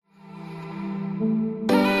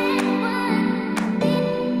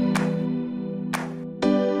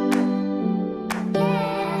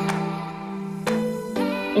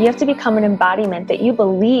You have to become an embodiment that you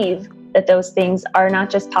believe that those things are not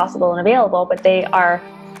just possible and available, but they are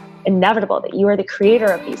inevitable, that you are the creator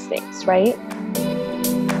of these things, right?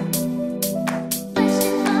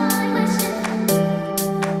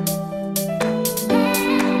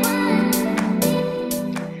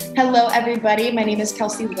 Hello, everybody. My name is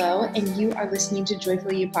Kelsey Lowe, and you are listening to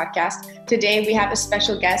Joyfully You podcast. Today, we have a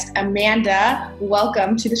special guest, Amanda.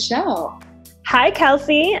 Welcome to the show. Hi,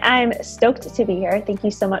 Kelsey. I'm stoked to be here. Thank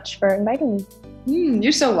you so much for inviting me.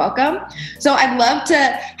 You're so welcome. So I'd love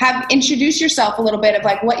to introduce yourself a little bit of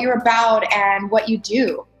like what you're about and what you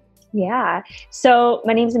do. Yeah. So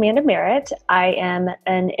my name is Amanda Merritt. I am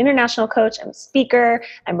an international coach. I'm a speaker.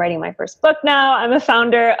 I'm writing my first book now. I'm a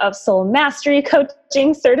founder of Soul Mastery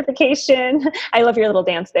Coaching Certification. I love your little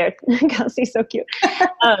dance there, Kelsey. So cute.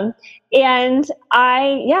 So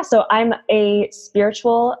I'm a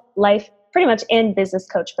spiritual life, pretty much, and business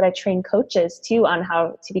coach, but I train coaches too on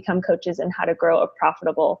how to become coaches and how to grow a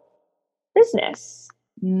profitable business.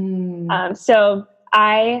 So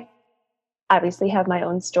I obviously have my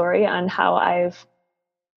own story on how I've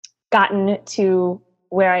gotten to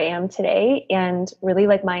where I am today, and really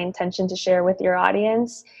like my intention to share with your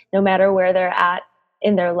audience, no matter where they're at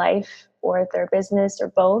in their life or their business or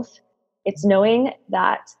both, it's knowing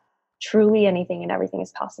that truly anything and everything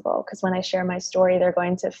is possible. Because when I share my story, they're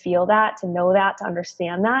going to feel that, to know that, to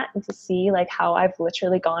understand that, and to see like how I've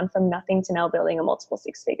literally gone from nothing to now building a multiple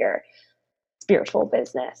six-figure spiritual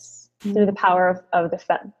business through the power of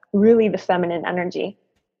the feminine energy,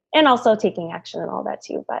 and also taking action and all that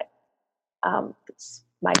too. But it's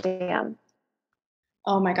my jam.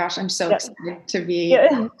 Oh my gosh, I'm so excited to be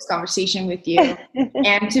in this conversation with you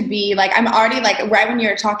and to be like, I'm already like, right when you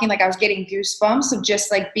were talking, like I was getting goosebumps of just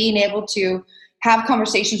like being able to have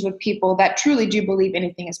conversations with people that truly do believe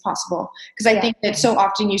anything is possible. Because I think that so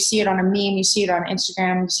often you see it on a meme, you see it on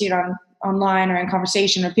Instagram, you see it online or in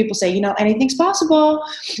conversation, or people say, anything's possible,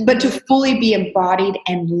 but to fully be embodied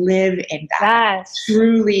and live in that,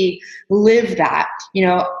 truly live that,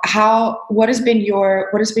 what has been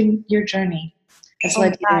your journey?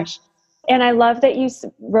 And I love that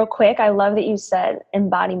I love that you said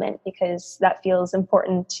embodiment, because that feels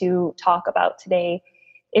important to talk about today.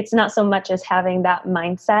 It's not so much as having that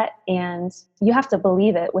mindset, and you have to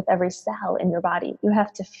believe it with every cell in your body. You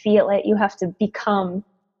have to feel it. You have to become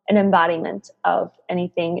an embodiment of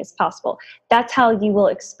anything is possible. That's how you will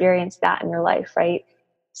experience that in your life, right?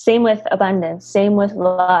 Same with abundance, same with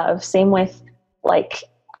love, same with like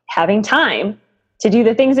having time to do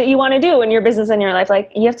the things that you want to do in your business and your life.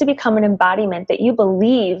 Like, you have to become an embodiment that you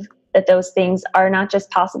believe that those things are not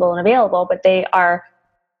just possible and available, but they are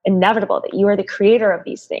inevitable, that you are the creator of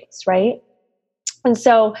these things, right? And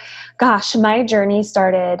so, gosh, my journey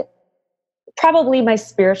started, probably my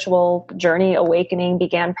spiritual journey awakening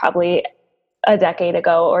began probably a decade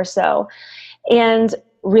ago or so. And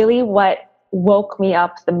really what woke me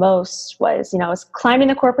up the most was, I was climbing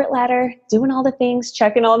the corporate ladder, doing all the things,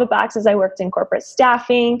 checking all the boxes. I worked in corporate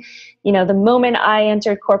staffing. The moment I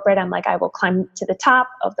entered corporate, I'm like, I will climb to the top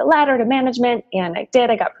of the ladder to management. And I did.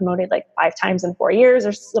 I got promoted like 5 times in 4 years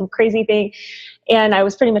or some crazy thing. And I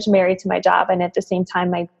was pretty much married to my job. And at the same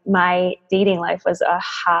time, my dating life was a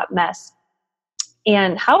hot mess.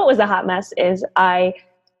 And how it was a hot mess is I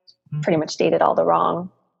pretty much dated all the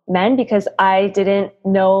wrong men because I didn't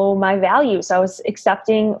know my value. So I was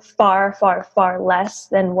accepting far, far, far less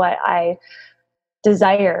than what I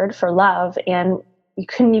desired for love. And you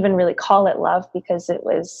couldn't even really call it love, because I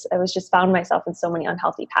was just found myself in so many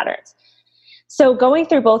unhealthy patterns. So going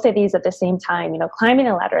through both of these at the same time, climbing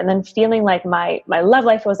a ladder and then feeling like my love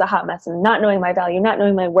life was a hot mess and not knowing my value, not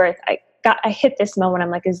knowing my worth, I hit this moment.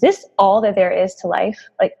 I'm like, is this all that there is to life?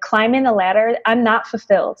 Like, climbing the ladder, I'm not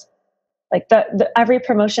fulfilled. Like every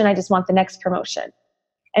promotion, I just want the next promotion.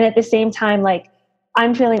 And at the same time, like,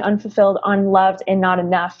 I'm feeling unfulfilled, unloved, and not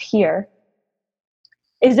enough here.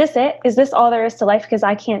 Is this it? Is this all there is to life? Because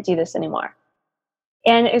I can't do this anymore.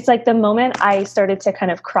 And it's like the moment I started to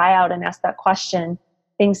kind of cry out and ask that question,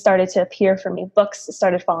 things started to appear for me. Books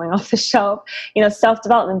started falling off the shelf,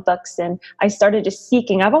 self-development books. And I started just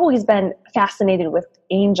seeking. I've always been fascinated with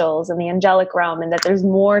angels and the angelic realm, and that there's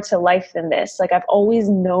more to life than this. Like, I've always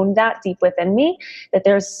known that deep within me, that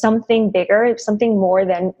there's something bigger, something more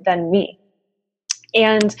than me.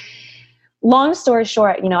 And long story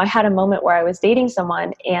short, I had a moment where I was dating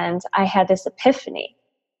someone, and I had this epiphany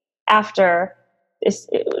after this.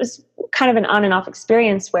 It was kind of an on and off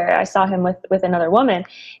experience where I saw him with another woman,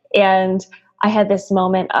 and I had this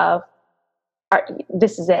moment of,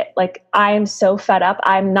 this is it. Like, I am so fed up.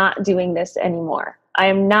 I'm not doing this anymore. I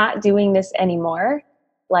am not doing this anymore.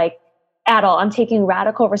 Like, at all. I'm taking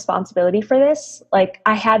radical responsibility for this. Like,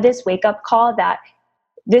 I had this wake up call that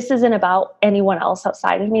this isn't about anyone else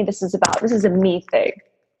outside of me. This is a me thing.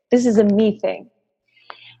 This is a me thing.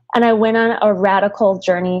 And I went on a radical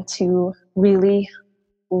journey to really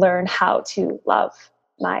learn how to love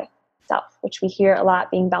myself, which we hear a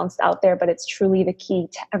lot being bounced out there, but it's truly the key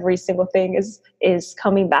to every single thing is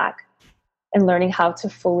coming back and learning how to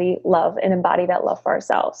fully love and embody that love for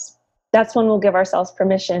ourselves. That's when we'll give ourselves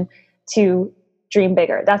permission to dream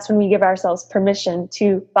bigger. That's when we give ourselves permission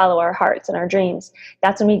to follow our hearts and our dreams.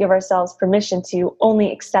 That's when we give ourselves permission to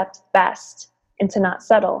only accept best and to not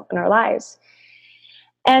settle in our lives.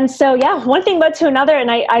 And so, yeah, one thing led to another,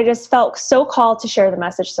 and I just felt so called to share the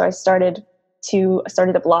message. So I started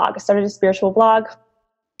a blog. I started a spiritual blog.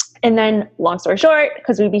 And then, long story short,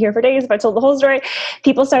 because we'd be here for days if I told the whole story,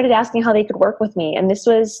 people started asking how they could work with me. And this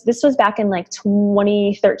was back in like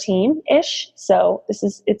 2013-ish. So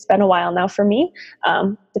it's been a while now for me,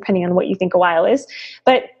 depending on what you think a while is.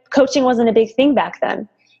 But coaching wasn't a big thing back then.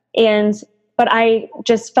 But I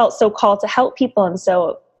just felt so called to help people. And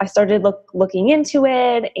so I started looking into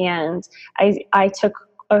it, and I took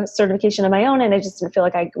a certification of my own, and I just didn't feel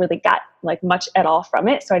like I really got like much at all from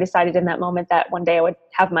it. So I decided in that moment that one day I would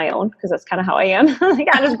have my own, because that's kind of how I am. Like,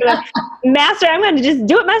 I'm just going to master. I'm going to just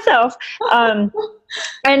do it myself.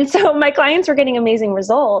 And so my clients were getting amazing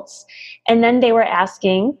results. And then they were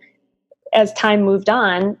asking, as time moved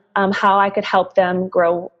on, how I could help them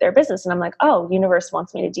grow their business. And I'm like, oh, the universe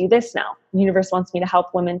wants me to do this now. The universe wants me to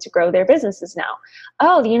help women to grow their businesses now.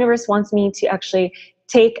 Oh, the universe wants me to actually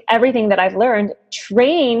take everything that I've learned,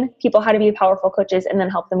 train people how to be powerful coaches, and then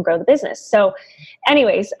help them grow the business. So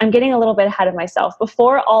anyways, I'm getting a little bit ahead of myself.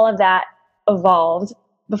 Before all of that evolved,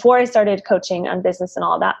 before I started coaching on business and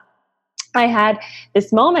all that, I had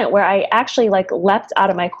this moment where I actually leapt out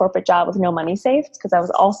of my corporate job with no money saved, because I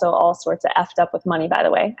was also all sorts of effed up with money, by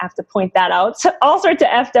the way. I have to point that out. So all sorts of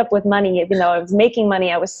effed up with money. Even though I was making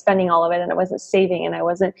money, I was spending all of it, and I wasn't saving, and it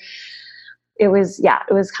was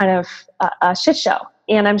kind of a shit show.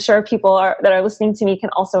 And I'm sure people that are listening to me can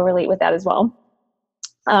also relate with that as well.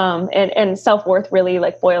 And self-worth really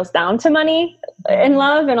boils down to money and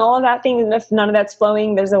love and all of that thing. And if none of that's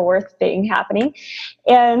flowing, there's a worth thing happening.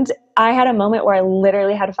 And I had a moment where I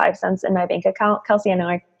literally had 5 cents in my bank account. Kelsey, I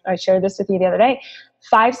know I shared this with you the other day.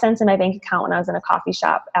 5 cents in my bank account when I was in a coffee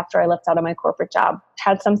shop after I left out of my corporate job,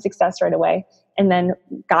 had some success right away, and then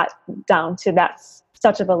got down to that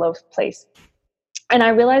such of a low place. And I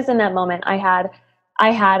realized in that moment I had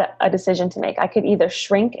a decision to make. I could either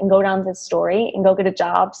shrink and go down this story and go get a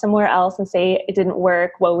job somewhere else and say it didn't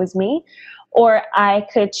work, woe is me, or I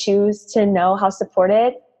could choose to know how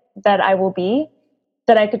supported that I will be,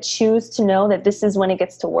 that I could choose to know that this is when it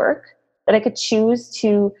gets to work, that I could choose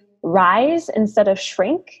to rise instead of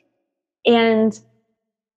shrink. And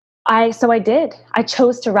so I did. I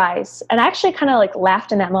chose to rise. And I actually kind of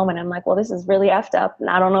laughed in that moment. I'm like, well, this is really effed up, and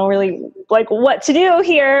I don't know really what to do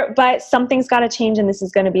here, but something's got to change, and this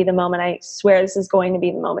is going to be the moment. I swear this is going to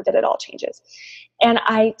be the moment that it all changes. And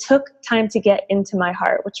I took time to get into my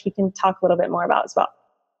heart, which we can talk a little bit more about as well.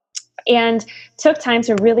 And took time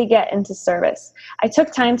to really get into service. I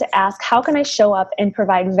took time to ask, how can I show up and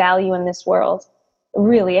provide value in this world,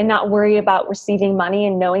 really, and not worry about receiving money,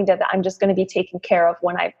 and knowing that I'm just going to be taken care of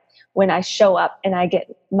when I show up and I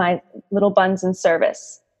get my little buns in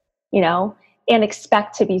service, and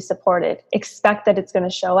expect to be supported, expect that it's going to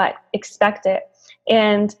show up, expect it.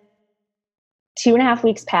 And 2.5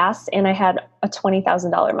 weeks passed, and I had a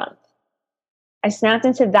 $20,000 month. I snapped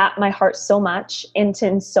into that, my heart so much, into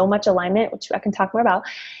in so much alignment, which I can talk more about,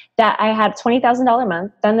 that I had $20,000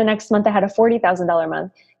 month. Then the next month I had a $40,000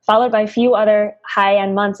 month, followed by a few other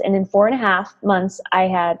high-end months. And in 4.5 months, I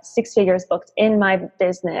had 6 figures booked in my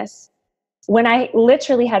business when I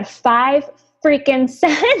literally had 5 freaking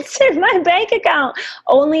cents in my bank account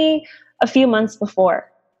only a few months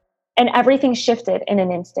before. And everything shifted in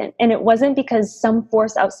an instant. And it wasn't because some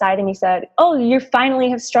force outside of me said, oh, you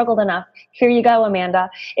finally have struggled enough. Here you go, Amanda.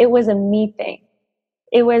 It was a me thing.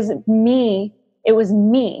 It was me. It was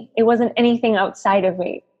me. It wasn't anything outside of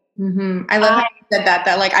me. Mm-hmm. I love how you said that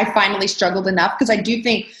I finally struggled enough, because I do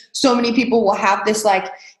think so many people will have this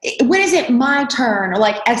when is it my turn, or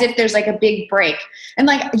as if there's a big break. And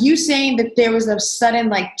you saying that there was a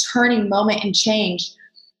sudden turning moment and change.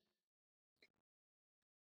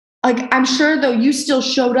 I'm sure though you still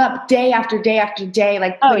showed up day after day after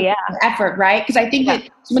day, oh yeah, effort, right? Because I think that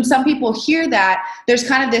when some people hear that, there's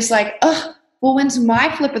kind of this well, when's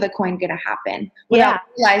my flip of the coin going to happen, without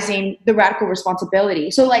realizing the radical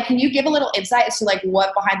responsibility? So like, can you give a little insight as to like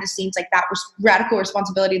what behind the scenes, like that radical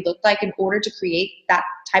responsibility looked like in order to create that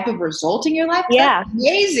type of result in your life? Yeah. That's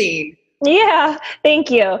amazing. Yeah.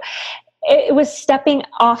 Thank you. It was stepping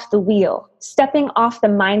off the wheel, stepping off the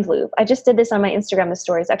mind loop. I just did this on my Instagram, the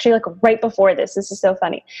stories, actually like right before this. This is so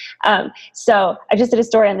funny. So I just did a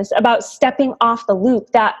story on this about stepping off the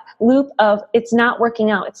loop, that loop of it's not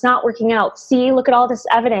working out. It's not working out. See, look at all this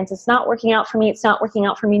evidence. It's not working out for me. It's not working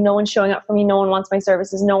out for me. No one's showing up for me. No one wants my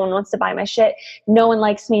services. No one wants to buy my shit. No one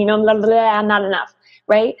likes me. No, blah, blah, blah, I'm not enough,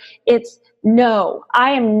 right? It's no,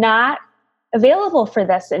 I am not available for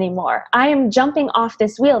this anymore. I am jumping off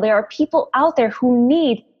this wheel. There are people out there who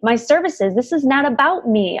need my services. This is not about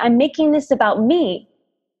me. I'm making this about me.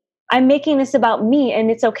 I'm making this about me.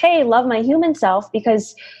 And it's okay. Love my human self,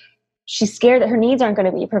 because she's scared that her needs aren't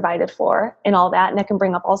going to be provided for and all that. And that can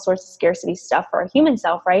bring up all sorts of scarcity stuff for a human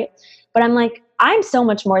self, right? But I'm like, I'm so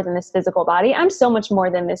much more than this physical body. I'm so much more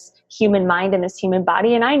than this human mind and this human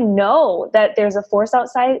body. And I know that there's a force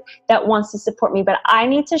outside that wants to support me, but I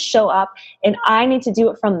need to show up and I need to do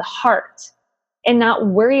it from the heart and not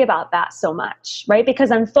worry about that so much, right? Because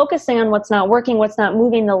I'm focusing on what's not working, what's not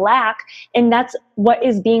moving, the lack. And that's what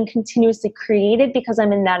is being continuously created because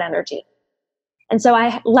I'm in that energy. And so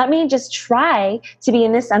let me just try to be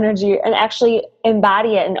in this energy and actually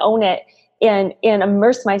embody it and own it and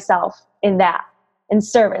immerse myself in that, in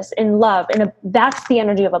service, in love. And that's the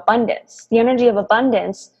energy of abundance. The energy of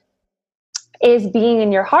abundance is being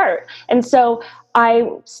in your heart. And so I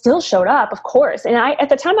still showed up, of course. And at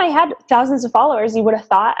the time I had thousands of followers, you would have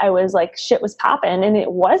thought I was like, shit was popping, and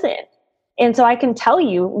it wasn't. And so I can tell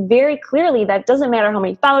you very clearly that doesn't matter how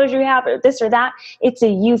many followers you have or this or that. It's a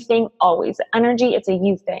you thing always. Energy, it's a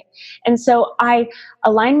you thing. And so I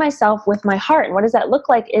aligned myself with my heart. And what does that look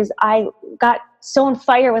like is I got so on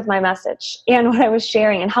fire with my message and what I was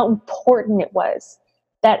sharing and how important it was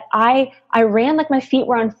that I ran like my feet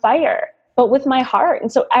were on fire, but with my heart.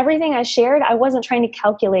 And so everything I shared, I wasn't trying to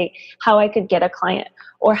calculate how I could get a client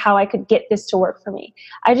or how I could get this to work for me.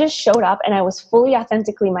 I just showed up and I was fully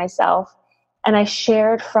authentically myself. And I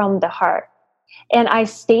shared from the heart. And I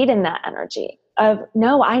stayed in that energy of,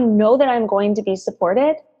 no, I know that I'm going to be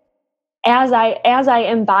supported as I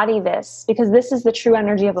embody this, because this is the true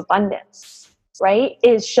energy of abundance, right?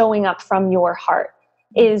 Is showing up from your heart,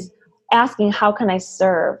 is asking, how can I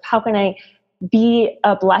serve? How can I be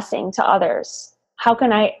a blessing to others? How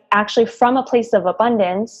can I actually, from a place of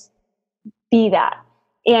abundance, be that?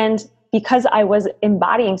 And because I was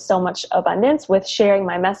embodying so much abundance with sharing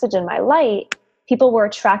my message and my light, people were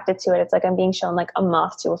attracted to it. It's like I'm being shown like a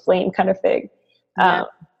moth to a flame kind of thing,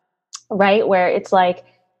 right? Where it's like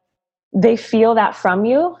they feel that from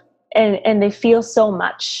you, and they feel so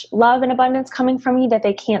much love and abundance coming from you that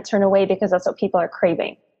they can't turn away, because that's what people are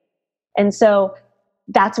craving. And so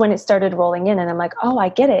that's when it started rolling in, and I'm like, oh, I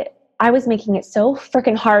get it. I was making it so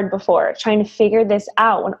freaking hard before, trying to figure this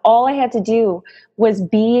out, when all I had to do was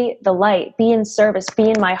be the light, be in service, be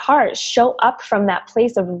in my heart, show up from that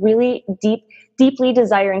place of really deeply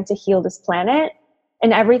desiring to heal this planet.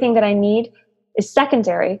 And everything that I need is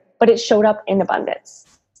secondary, but it showed up in abundance.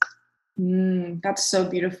 That's so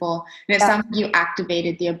beautiful. And it sounds like you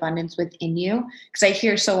activated the abundance within you, because I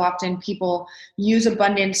hear so often people use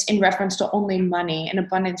abundance in reference to only money, and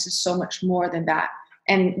abundance is so much more than that.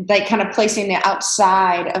 And like kind of placing it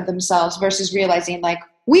outside of themselves versus realizing like,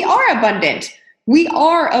 we are abundant. We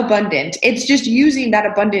are abundant. It's just using that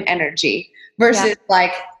abundant energy versus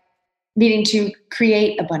like needing to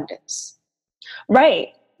create abundance. Right.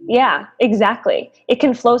 Yeah, exactly. It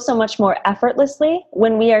can flow so much more effortlessly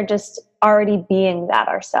when we are just already being that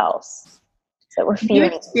ourselves. So we're feeling.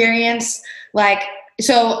 You experience like,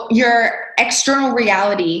 so your external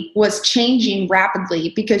reality was changing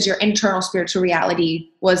rapidly because your internal spiritual reality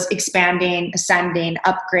was expanding, ascending,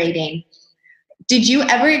 upgrading. Did you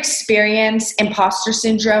ever experience imposter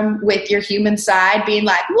syndrome with your human side, being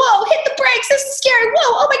like, whoa, hit the brakes, this is scary,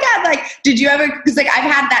 whoa, oh my God. Like, did you ever, because like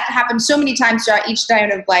I've had that happen so many times throughout each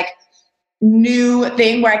kind of like new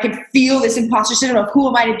thing where I could feel this imposter syndrome of who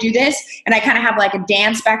am I to do this? And I kind of have like a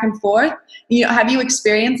dance back and forth. You know, have you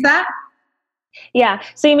experienced that? Yeah.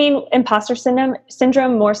 So you mean imposter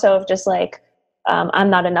syndrome more so of just like, I'm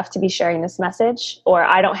not enough to be sharing this message, or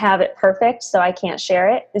I don't have it perfect, so I can't share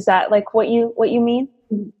it. Is that like what you mean?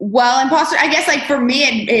 Well, imposter, I guess like for me,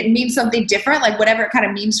 it means something different, like whatever it kind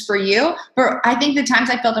of means for you. For I think the times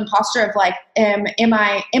I felt imposter of like, am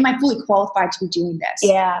I fully qualified to be doing this?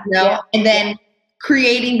 Yeah. You know? Yeah. And then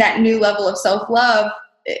creating that new level of self-love.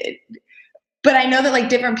 But I know that like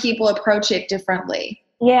different people approach it differently.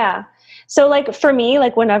 Yeah. So like for me,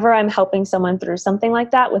 like whenever I'm helping someone through something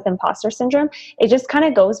like that with imposter syndrome, it just kind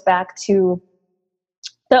of goes back to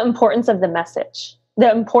the importance of the message, the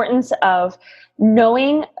importance of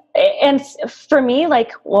knowing. And for me,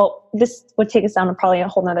 like, well, this would take us down to probably a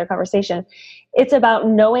whole nother conversation. It's about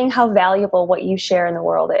knowing how valuable what you share in the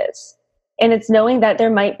world is. And it's knowing that there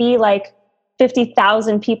might be like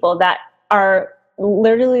 50,000 people that are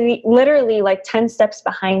literally like 10 steps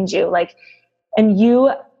behind you. Like, and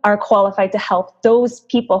you are qualified to help those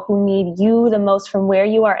people who need you the most from where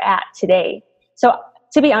you are at today. So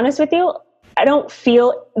to be honest with you, I don't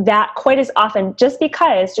feel that quite as often, just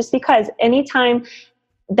because anytime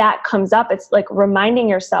that comes up, it's like reminding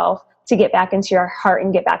yourself to get back into your heart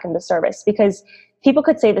and get back into service, because people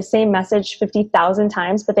could say the same message 50,000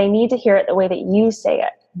 times, but they need to hear it the way that you say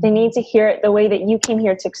it. They need to hear it the way that you came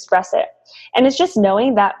here to express it. And it's just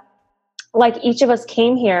knowing that like each of us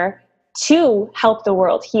came here to help the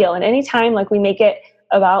world heal. And anytime like we make it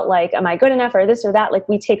about like, am I good enough or this or that, like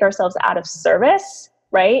we take ourselves out of service,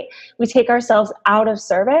 right? We take ourselves out of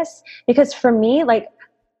service, because for me, like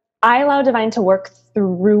I allow divine to work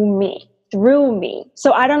through me.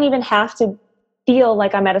 So I don't even have to feel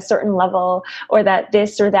like I'm at a certain level or that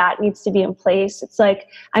this or that needs to be in place. It's like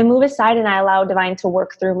I move aside and I allow divine to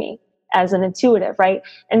work through me as an intuitive, right?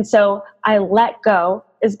 And so I let go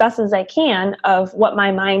as best as I can of what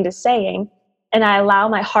my mind is saying, and I allow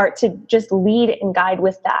my heart to just lead and guide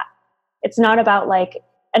with that. It's not about like,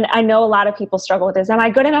 and I know a lot of people struggle with this. Am I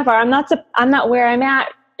good enough? Or I'm not where I'm at,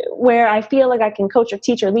 where I feel like I can coach or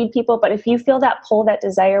teach or lead people. But if you feel that pull, that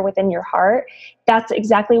desire within your heart, that's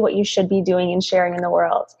exactly what you should be doing and sharing in the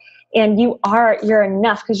world. And you're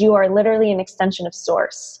enough, because you are literally an extension of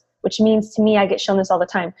source, which means to me, I get shown this all the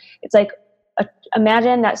time. It's like,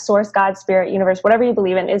 imagine that source, God, spirit, universe, whatever you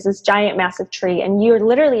believe in, is this giant, massive tree. And you're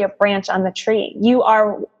literally a branch on the tree. You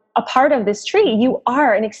are a part of this tree. You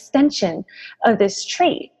are an extension of this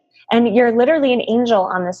tree. And you're literally an angel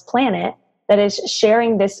on this planet that is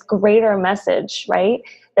sharing this greater message, right?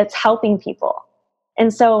 That's helping people.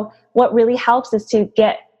 And so what really helps is to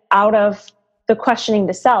get out of the questioning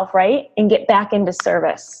the self, right? And get back into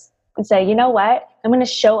service and say, you know what? I'm going to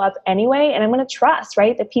show up anyway. And I'm going to trust,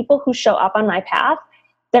 right? The people who show up on my path,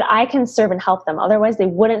 that I can serve and help them. Otherwise they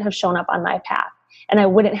wouldn't have shown up on my path. And I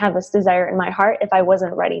wouldn't have this desire in my heart if I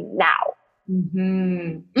wasn't ready now.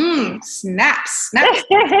 Mm-hmm. Snaps.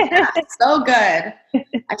 So good.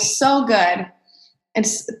 So good.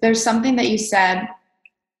 There's something that you said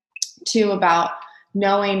too about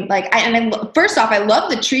knowing, like, first off, I love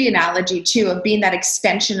the tree analogy too, of being that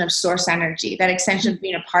extension of source energy, that extension of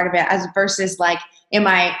being a part of it, as versus like, am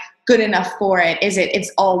I good enough for it?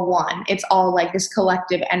 It's all one. It's all like this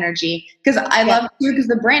collective energy. Because I love too, because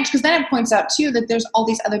the branch, because then it points out too that there's all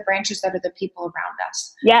these other branches that are the people around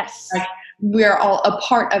us. Yes. Like we're all a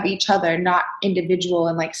part of each other, not individual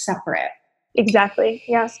and like separate. Exactly.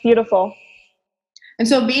 Yes. Beautiful. And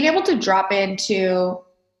so being able to drop into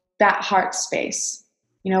that heart space,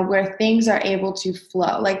 you know, where things are able to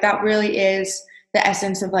flow, like that really is the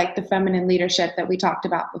essence of like the feminine leadership that we talked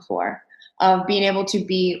about before, of being able to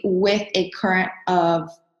be with a current of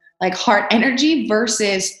like heart energy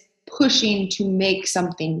versus pushing to make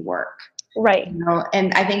something work. Right. You know,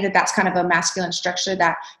 and I think that that's kind of a masculine structure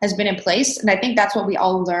that has been in place. And I think that's what we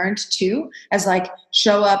all learned too, as like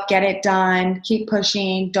show up, get it done, keep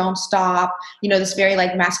pushing, don't stop, you know, this very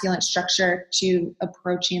like masculine structure to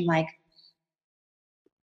approaching like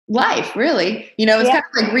life, really. You know, it's kind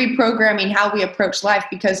of like reprogramming how we approach life,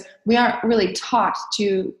 because we aren't really taught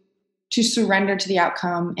to surrender to the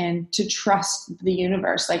outcome and to trust the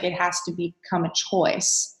universe. Like it has to become a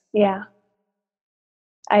choice. Yeah.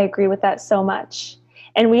 I agree with that so much.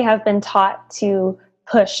 And we have been taught to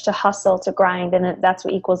push, to hustle, to grind, and that's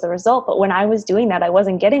what equals the result. But when I was doing that, I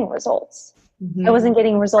wasn't getting results. Mm-hmm. I wasn't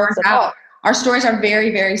getting results at all. Our stories are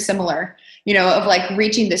very, very similar, you know, of like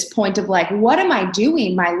reaching this point of like, what am I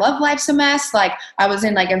doing? My love life's a mess. Like I was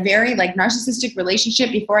in like a very like narcissistic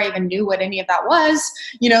relationship before I even knew what any of that was,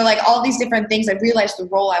 you know, like all these different things. I realized the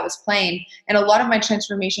role I was playing. And a lot of my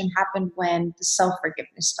transformation happened when the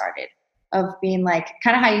self-forgiveness started, of being like,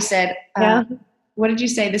 kind of how you said, what did you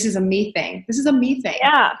say? This is a me thing. This is a me thing.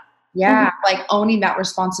 Yeah. Yeah. Mm-hmm. Like owning that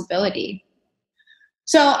responsibility.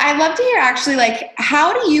 So I'd love to hear actually, like,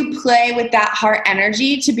 how do you play with that heart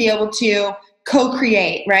energy to be able to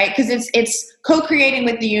co-create, right? Because it's co-creating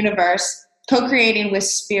with the universe, co-creating with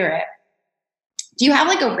spirit. Do you have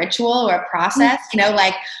like a ritual or a process? You know,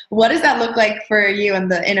 like what does that look like for you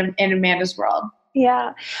in Amanda's world?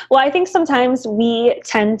 Yeah. Well, I think sometimes we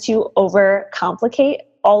tend to overcomplicate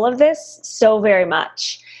all of this so very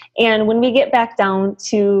much. And when we get back down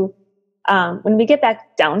to when we get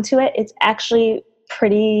back down to it, it's actually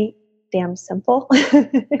pretty damn simple.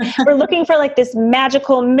 We're looking for like this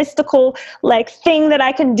magical, mystical like thing that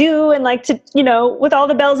I can do and like to, you know, with all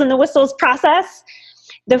the bells and the whistles process.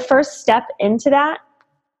 The first step into that,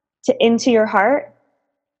 into your heart,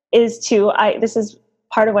 is this is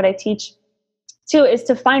part of what I teach too, is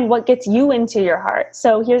to find what gets you into your heart.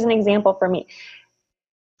 So here's an example for me.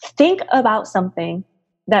 Think about something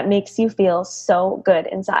that makes you feel so good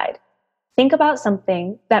inside. Think about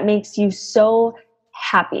something that makes you so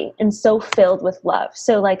happy and so filled with love.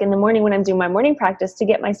 So like in the morning when I'm doing my morning practice to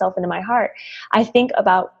get myself into my heart, I think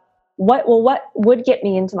about what would get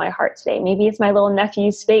me into my heart today. Maybe it's my little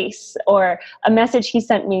nephew's face, or a message he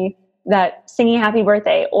sent me that singing happy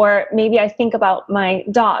birthday, or maybe I think about my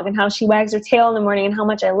dog and how she wags her tail in the morning and how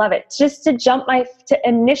much I love it. Just to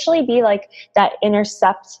initially be like that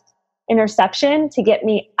interception to get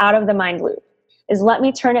me out of the mind loop, is let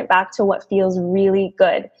me turn it back to what feels really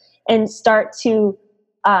good and start to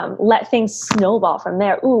let things snowball from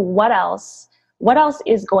there. Ooh, what else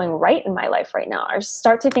is going right in my life right now? Or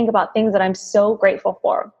start to think about things that I'm so grateful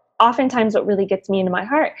for. Oftentimes what really gets me into my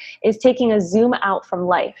heart is taking a zoom out from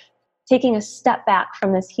life, taking a step back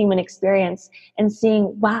from this human experience and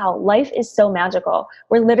seeing, wow, life is so magical.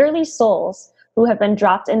 We're literally souls who have been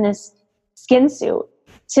dropped in this skin suit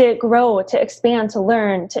to grow, to expand, to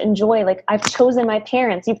learn, to enjoy. Like, I've chosen my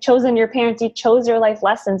parents. You've chosen your parents. You chose your life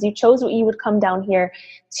lessons. You chose what you would come down here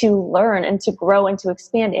to learn and to grow and to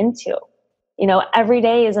expand into. You know, every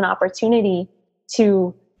day is an opportunity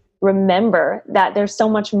to remember that there's so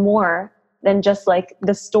much more than just like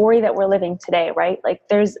the story that we're living today, right? Like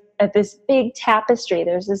there's this big tapestry.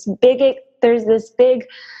 There's this big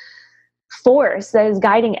force that is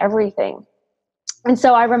guiding everything. And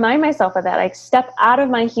so I remind myself of that. I step out of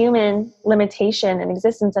my human limitation and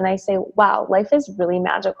existence and I say, wow, life is really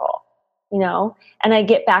magical, you know, and I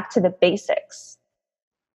get back to the basics.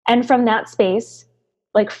 And from that space,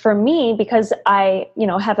 like for me, because I, you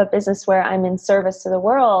know, have a business where I'm in service to the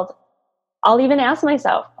world, I'll even ask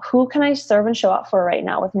myself, who can I serve and show up for right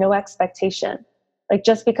now with no expectation? Like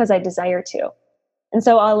just because I desire to. And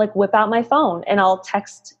so I'll like whip out my phone and I'll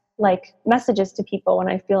text like messages to people when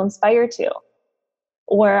I feel inspired to.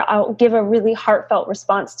 Or I'll give a really heartfelt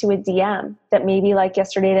response to a DM that maybe like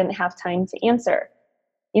yesterday I didn't have time to answer.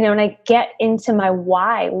 You know, and I get into my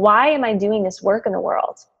why. Why am I doing this work in the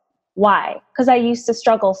world? Why? Because I used to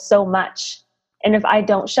struggle so much. And if I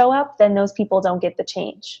don't show up, then those people don't get the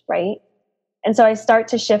change, right? And so I start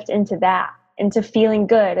to shift into that, into feeling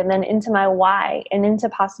good, and then into my why and into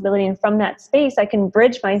possibility. And from that space, I can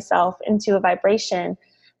bridge myself into a vibration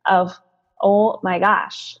of, oh my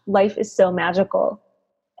gosh, life is so magical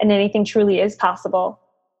and anything truly is possible,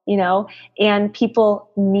 you know, and people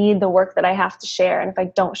need the work that I have to share. And if I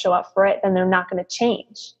don't show up for it, then they're not going to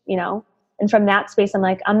change, you know? And from that space, I'm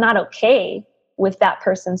like, I'm not okay with that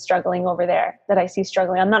person struggling over there that I see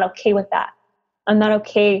struggling. I'm not okay with that. I'm not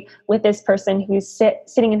okay with this person who's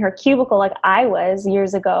sitting in her cubicle like I was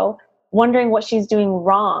years ago, wondering what she's doing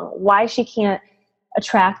wrong, why she can't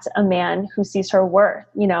attract a man who sees her worth,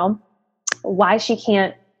 you know, why she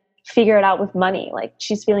can't figure it out with money. Like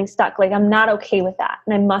she's feeling stuck. Like I'm not okay with that.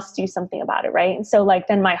 And I must do something about it. Right. And so like,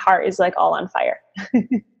 then my heart is like all on fire.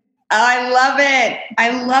 I love it.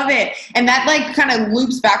 I love it. And that like kind of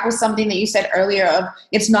loops back with something that you said earlier of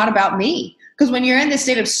it's not about me. Because when you're in this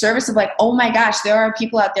state of service of like, oh my gosh, there are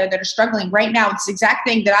people out there that are struggling right now. It's the exact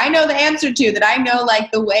thing that I know the answer to, that I know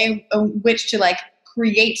like the way in which to like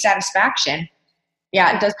create satisfaction.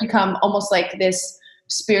 Yeah, it does become almost like this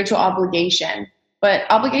spiritual obligation. But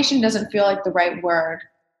obligation doesn't feel like the right word.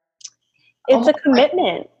 It's almost a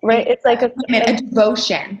commitment, right? It's like a commitment, a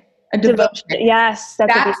devotion. A devotion. Yes.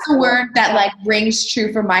 That's the word that like rings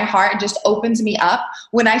true for my heart and just opens me up.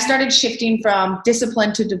 When I started shifting from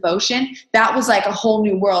discipline to devotion, that was like a whole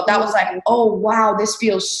new world. That was like, oh wow, this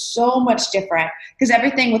feels so much different. Because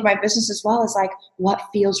everything with my business as well is like, what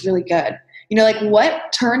feels really good? You know, like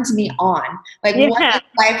what turns me on? Like what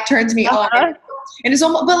life turns me on? And it's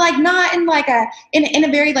almost, but like not in like in a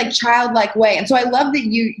very like childlike way. And so I love that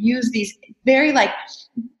you use these very like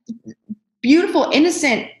beautiful,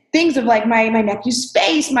 innocent things of like my nephew's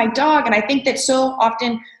face, my dog. And I think that so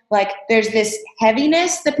often like there's this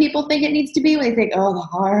heaviness that people think it needs to be when they think, oh, the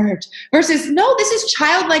heart, versus no, this is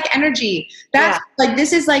childlike energy. That's like,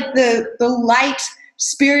 this is like the light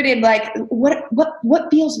spirited, like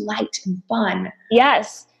what feels light and fun.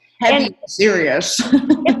 Yes. Heavy, and serious.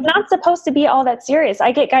 It's not supposed to be all that serious.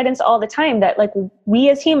 I get guidance all the time that like we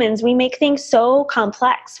as humans, we make things so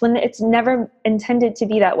complex when it's never intended to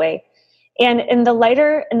be that way. And in the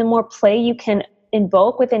lighter and the more play you can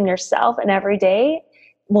invoke within yourself and every day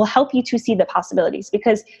will help you to see the possibilities.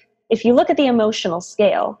 Because if you look at the emotional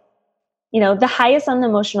scale, the highest on the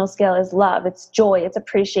emotional scale is love, it's joy, it's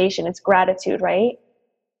appreciation, it's gratitude, right?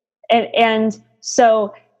 And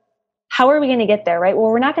so how are we going to get there, right? Well,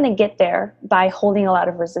 we're not going to get there by holding a lot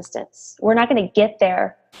of resistance. We're not going to get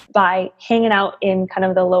there by hanging out in kind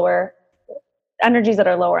of the lower energies that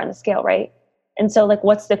are lower on the scale, right? And so like,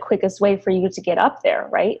 what's the quickest way for you to get up there,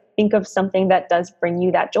 right? Think of something that does bring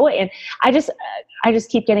you that joy. And I just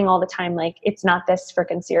keep getting all the time, like, it's not this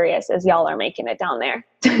freaking serious as y'all are making it down there.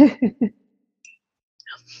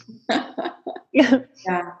 Yeah,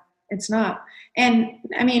 it's not. And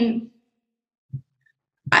I mean,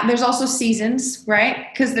 there's also seasons, right?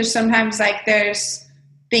 Because there's sometimes like there's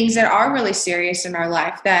things that are really serious in our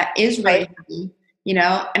life that is really heavy,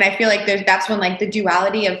 and I feel like that's when like the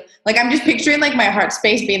duality of like, I'm just picturing like my heart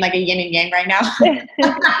space being like a yin and yang right now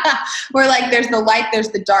where like there's the light, there's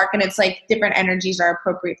the dark, and it's like different energies are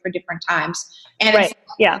appropriate for different times. And right.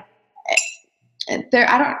 Yeah.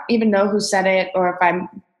 I don't even know who said it or if I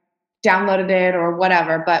downloaded it or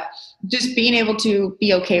whatever, but just being able to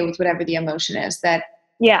be okay with whatever the emotion is that.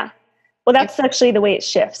 Yeah. Well, that's actually the way it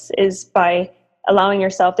shifts, is by allowing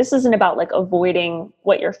yourself. This isn't about like avoiding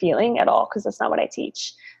what you're feeling at all, because that's not what I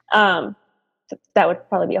teach. That would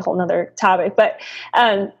probably be a whole nother topic, but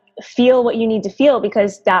feel what you need to feel,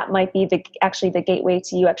 because that might be actually the gateway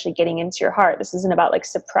to you actually getting into your heart. This isn't about like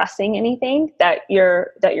suppressing anything that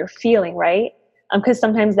you're feeling, right? Because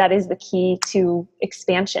sometimes that is the key to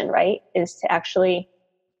expansion, right? Is to actually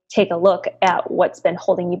take a look at what's been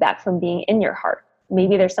holding you back from being in your heart.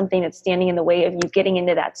 Maybe there's something that's standing in the way of you getting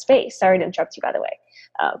into that space. Sorry to interrupt you, by the way.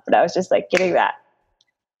 But I was just like getting that.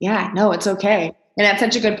 Yeah, no, it's okay. And that's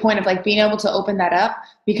such a good point of like being able to open that up,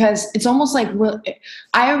 because it's almost like,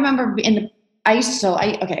 I remember okay,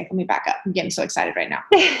 let me back up. I'm getting so excited right now.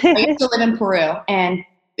 I used to live in Peru, and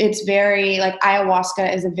it's very like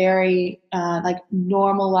ayahuasca is a very like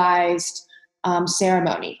normalized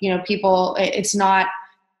ceremony. People, it's not,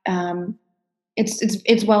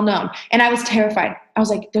 it's well known. And I was terrified. I was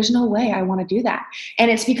like, there's no way I want to do that. And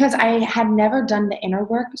it's because I had never done the inner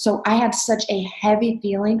work. So I had such a heavy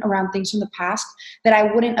feeling around things from the past that I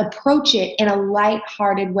wouldn't approach it in a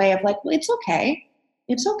lighthearted way of like, well, it's okay.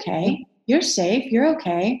 It's okay. You're safe. You're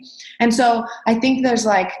okay. And so I think there's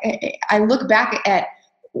like, I look back at,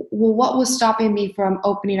 well, what was stopping me from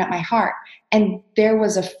opening up my heart? And there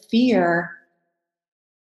was a fear,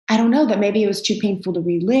 I don't know, that maybe it was too painful to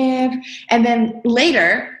relive. And then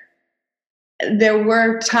later, there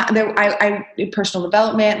were I personal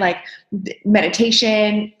development, like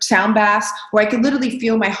meditation, sound baths, where I could literally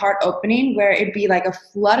feel my heart opening, where it'd be like a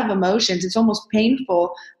flood of emotions. It's almost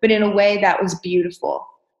painful, but in a way that was beautiful,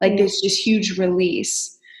 like this just huge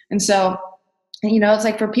release. And so, it's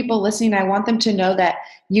like for people listening, I want them to know that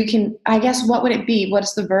you can, I guess, what would it be?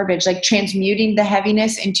 What's the verbiage? Like transmuting the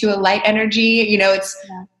heaviness into a light energy, it's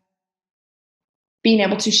being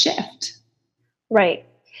able to shift. Right.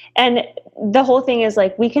 And the whole thing is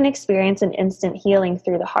like, we can experience an instant healing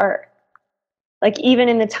through the heart. Like even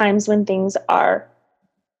in the times when things are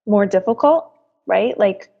more difficult, right?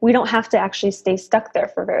 Like we don't have to actually stay stuck there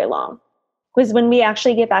for very long. Because when we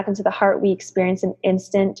actually get back into the heart, we experience an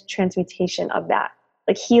instant transmutation of that.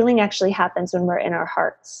 Like healing actually happens when we're in our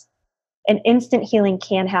hearts. An instant healing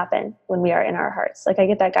can happen when we are in our hearts. Like I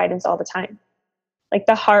get that guidance all the time. Like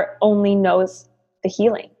the heart only knows the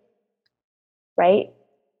healing, right?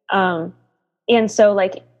 And so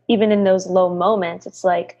like, even in those low moments, it's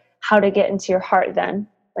like how to get into your heart then,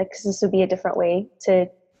 like, cause this would be a different way to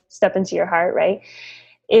step into your heart, right?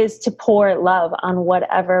 Is to pour love on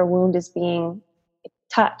whatever wound is being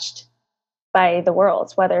touched by the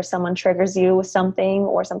world, whether someone triggers you with something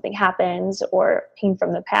or something happens or pain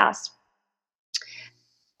from the past.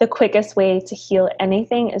 The quickest way to heal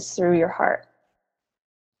anything is through your heart.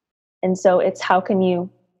 And so it's how can you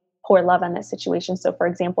pour love on that situation? So for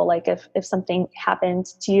example, like if something happened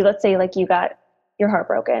to you, let's say like you got your heart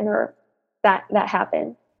broken or that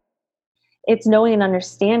happened, it's knowing and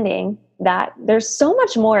understanding that there's so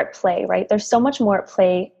much more at play, right? There's so much more at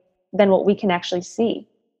play than what we can actually see,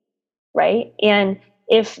 right? And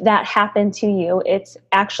if that happened to you, it's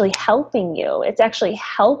actually helping you. It's actually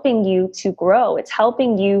helping you to grow. It's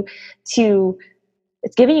helping you to,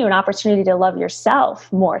 it's giving you an opportunity to love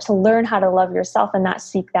yourself more, to learn how to love yourself and not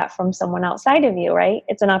seek that from someone outside of you, right?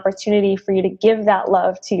 It's an opportunity for you to give that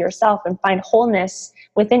love to yourself and find wholeness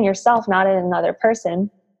within yourself, not in another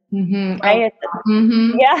person. Mm-hmm. Right?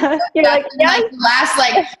 Mm-hmm. Yeah. You're like,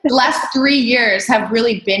 yes. The last 3 years have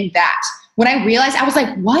really been that. When I realized, I was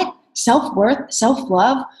like, what? Self-worth,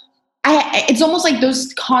 self-love. it's almost like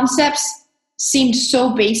those concepts seemed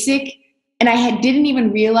so basic, and didn't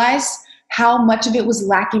even realize how much of it was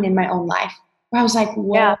lacking in my own life. Where I was like,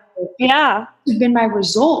 whoa, yeah, this has been my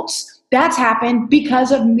results. That's happened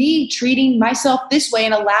because of me treating myself this way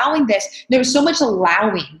and allowing this. There was so much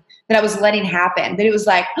allowing that I was letting happen that it was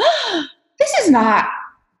like, oh, this is not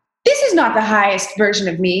the highest version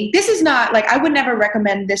of me. This is not like, I would never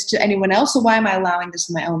recommend this to anyone else. So why am I allowing this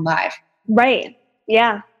in my own life? Right.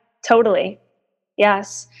 Yeah, totally.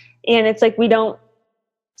 Yes. And it's like, we don't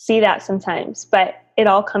see that sometimes, but it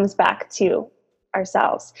all comes back to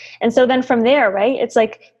ourselves. And so then from there, right, it's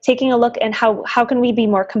like taking a look and how can we be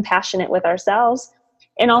more compassionate with ourselves?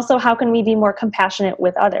 And also, how can we be more compassionate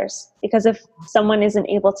with others? Because if someone isn't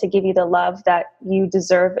able to give you the love that you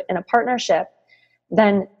deserve in a partnership,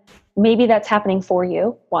 then maybe that's happening for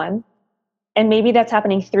you, one, and maybe that's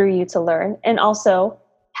happening through you to learn. And also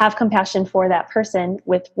have compassion for that person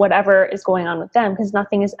with whatever is going on with them, because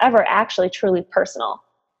nothing is ever actually truly personal.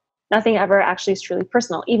 Nothing ever actually is truly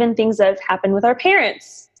personal. Even things that have happened with our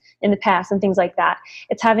parents in the past and things like that.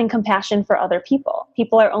 It's having compassion for other people.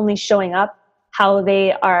 People are only showing up how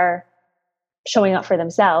they are showing up for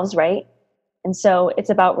themselves, right? And so it's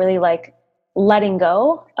about really like letting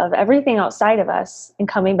go of everything outside of us and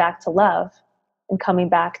coming back to love and coming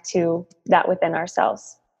back to that within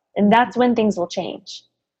ourselves. And that's when things will change.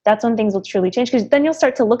 That's when things will truly change, because then you'll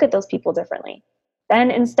start to look at those people differently. Then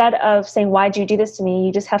instead of saying, why'd you do this to me?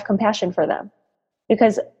 You just have compassion for them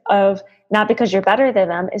not because you're better than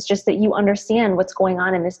them. It's just that you understand what's going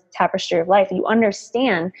on in this tapestry of life. You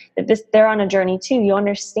understand that they're on a journey too. You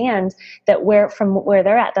understand that from where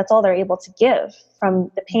they're at, that's all they're able to give from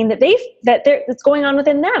the pain that's going on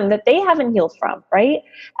within them that they haven't healed from, right?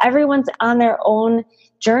 Everyone's on their own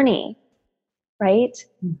journey, right?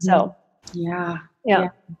 Mm-hmm. So, yeah. Yeah.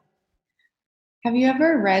 Have you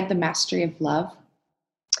ever read The Mastery of Love?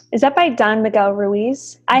 Is that by Don Miguel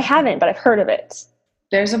Ruiz? I haven't, but I've heard of it.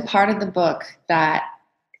 There's a part of the book that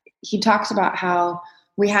he talks about how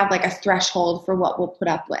we have like a threshold for what we'll put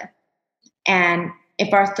up with. And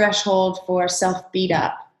if our threshold for self beat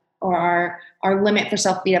up or our limit for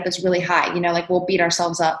self beat up is really high, like we'll beat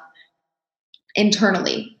ourselves up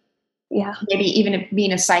internally. Yeah. Maybe even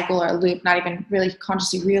being a cycle or a loop, not even really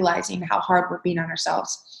consciously realizing how hard we're being on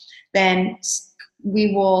ourselves. Then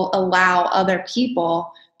we will allow other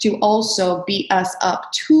people to also beat us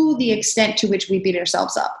up to the extent to which we beat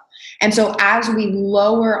ourselves up. And so as we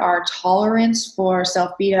lower our tolerance for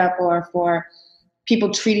self beat up or for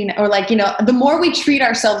people treating, or the more we treat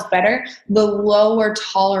ourselves better, the lower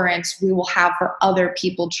tolerance we will have for other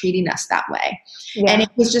people treating us that way. Yeah. And it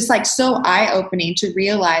was just like so eye-opening to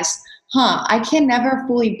realize, I can never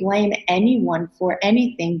fully blame anyone for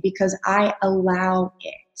anything because I allow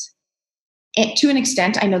it. And to an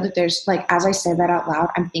extent, I know that there's as I say that out loud,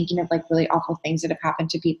 I'm thinking of really awful things that have happened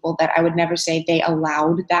to people that I would never say they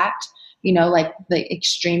allowed that, the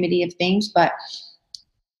extremity of things. But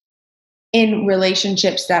in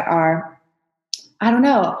relationships that are, I don't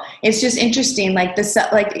know, it's just interesting.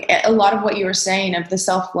 A lot of what you were saying of the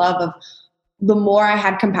self-love of the more I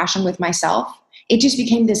had compassion with myself, it just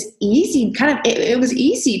became this easy it was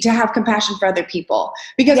easy to have compassion for other people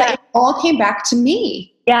because it all came back to me.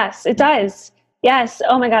 Yes, it does. Yes.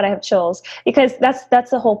 Oh my God, I have chills because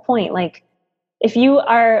that's the whole point. If you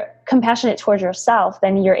are compassionate towards yourself,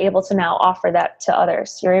 then you're able to now offer that to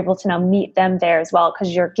others. You're able to now meet them there as well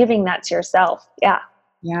because you're giving that to yourself. Yeah.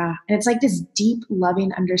 Yeah. And it's this deep,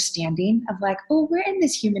 loving understanding of we're in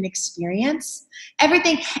this human experience,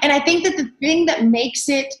 everything. And I think that the thing that makes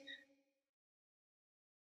it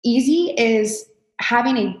easy is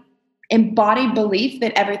having a embodied belief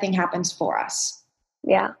that everything happens for us.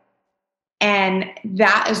 Yeah. And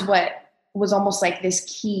that is what was almost this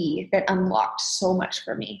key that unlocked so much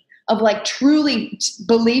for me of truly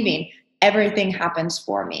believing everything happens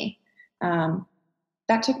for me.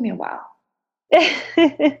 That took me a while.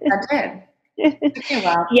 That did. It took me a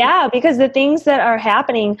while. Yeah, because the things that are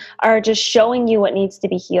happening are just showing you what needs to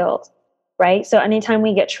be healed, right? So anytime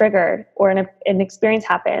we get triggered or an experience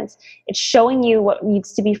happens, it's showing you what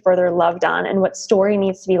needs to be further loved on and what story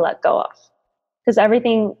needs to be let go of. Because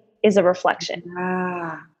everything is a reflection.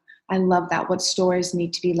 I love that. What stories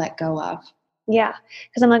need to be let go of. Yeah.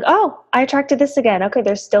 Because I'm I attracted this again. Okay,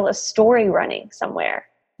 there's still a story running somewhere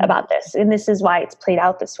about this. And this is why it's played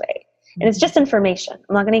out this way. And it's just information.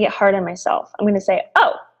 I'm not going to get hard on myself. I'm going to say,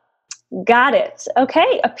 got it.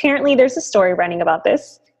 Okay, apparently there's a story running about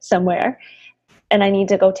this somewhere. And I need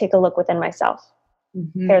to go take a look within myself.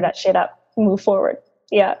 Tear that shit up. Move forward.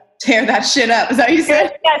 Yeah. tear that shit up. Is that what you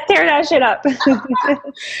said? Yeah, tear that shit up.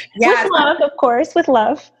 Yeah. With love, of course, with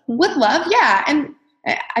love. With love, yeah. And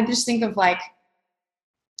I just think of like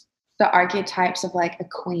the archetypes of like a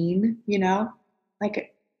queen, you know?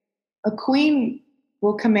 Like a queen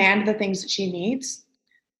will command the things that she needs,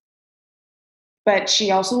 but she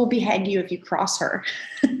also will behead you if you cross her.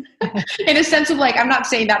 In a sense of like, I'm not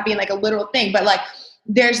saying that being like a literal thing, but like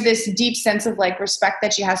there's this deep sense of like respect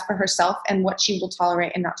that she has for herself and what she will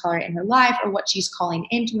tolerate and not tolerate in her life, or what she's calling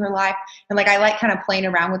into her life. And like I like kind of playing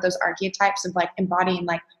around with those archetypes of like embodying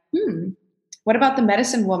like, what about the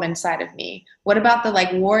medicine woman side of me? What about the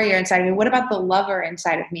like warrior inside of me? What about the lover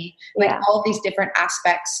inside of me? Like all of these different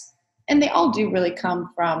aspects. And they all do really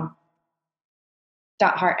come from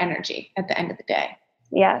that heart energy at the end of the day.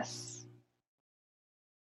 Yes,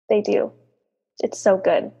 they do. It's so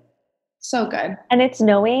good. So good. And it's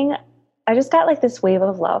knowing, I just got like this wave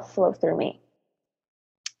of love flow through me.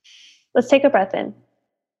 Let's take a breath in.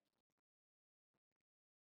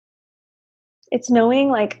 It's knowing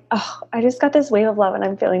like, oh, I just got this wave of love and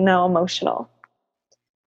I'm feeling now emotional.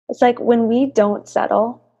 It's like when we don't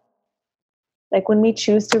settle, like when we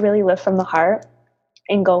choose to really live from the heart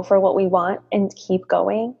and go for what we want and keep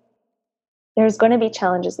going, there's going to be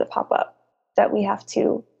challenges that pop up that we have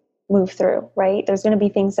to move through, right? There's going to be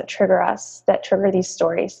things that trigger us, that trigger these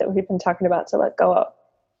stories that we've been talking about to let go of.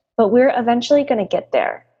 But we're eventually going to get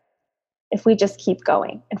there if we just keep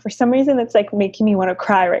going. And for some reason, it's like making me want to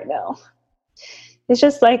cry right now. It's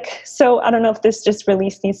just like, so I don't know if this just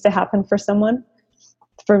release needs to happen for someone,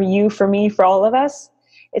 for you, for me, for all of us.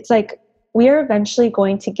 It's like we are eventually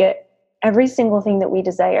going to get every single thing that we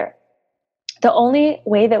desire. The only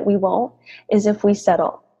way that we won't is if we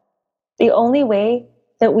settle. The only way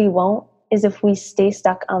that we won't is if we stay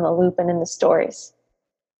stuck on the loop and in the stories,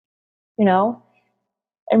 you know?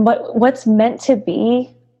 And what's meant to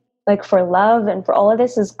be like for love and for all of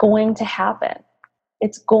this is going to happen.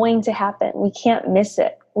 It's going to happen. We can't miss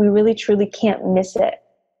it. We really, truly can't miss it.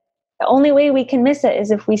 The only way we can miss it is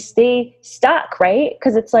if we stay stuck, right?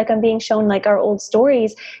 Because it's like I'm being shown like our old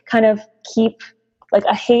stories kind of keep like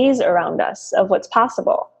a haze around us of what's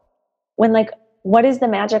possible. When like, what is the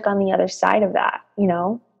magic on the other side of that, you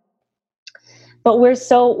know? But we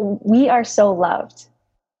are so loved.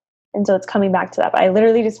 And so it's coming back to that. But I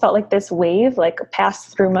literally just felt like this wave like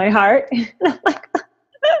passed through my heart.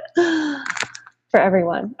 For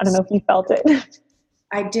everyone. I don't know if you felt it.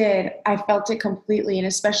 I did. I felt it completely. And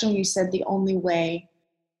especially when you said the only way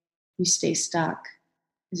you stay stuck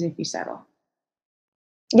is if you settle.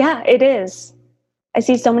 Yeah, it is. I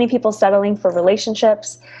see so many people settling for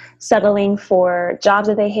relationships, settling for jobs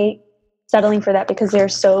that they hate, settling for that because they're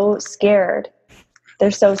so scared.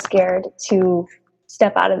 They're so scared to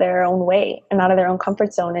step out of their own way and out of their own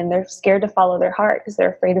comfort zone. And they're scared to follow their heart because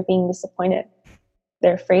they're afraid of being disappointed.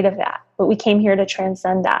 They're afraid of that. But we came here to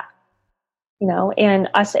transcend that, you know, and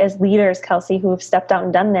us as leaders, Kelsey, who have stepped out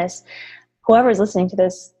and done this, whoever's listening to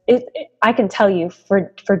this, I can tell you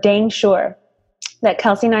for dang sure that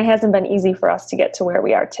Kelsey and I hasn't been easy for us to get to where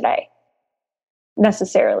we are today,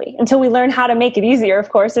 necessarily, until we learn how to make it easier, of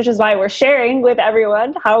course, which is why we're sharing with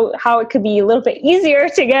everyone how it could be a little bit easier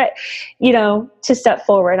to get, you know, to step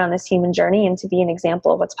forward on this human journey and to be an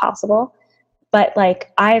example of what's possible. But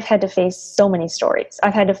like, I've had to face so many stories.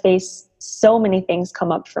 I've had to face so many things come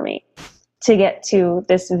up for me to get to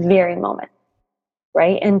this very moment,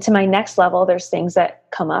 right? And to my next level, there's things that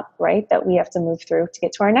come up, right, that we have to move through to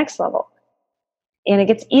get to our next level. And it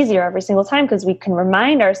gets easier every single time because we can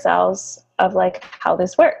remind ourselves of like how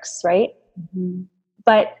this works, right? Mm-hmm.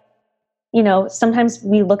 But, you know, sometimes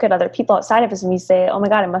we look at other people outside of us and we say, oh my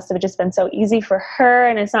God, it must have just been so easy for her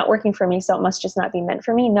and it's not working for me, so it must just not be meant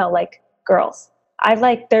for me. No, like, girls,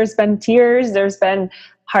 there's been tears, there's been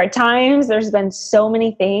hard times, there's been so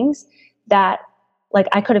many things that like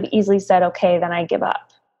I could have easily said, okay, then I give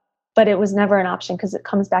up. But it was never an option because it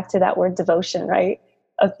comes back to that word devotion, right?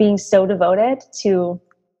 Of being so devoted to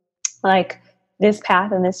like this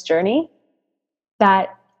path and this journey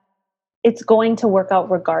that it's going to work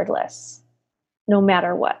out regardless, no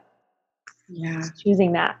matter what. Yeah. Just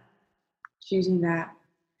choosing that.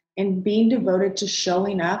 And being devoted to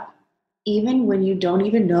showing up even when you don't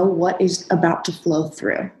even know what is about to flow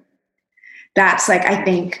through. That's like, I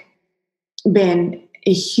think, been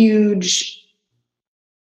a huge,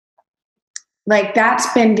 like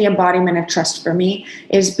that's been the embodiment of trust for me,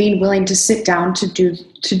 is being willing to sit down to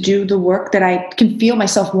do the work that I can feel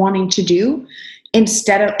myself wanting to do,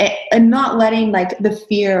 instead of, and not letting like the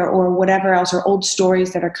fear or whatever else or old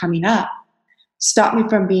stories that are coming up stop me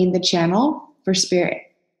from being the channel for spirit.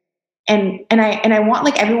 And I want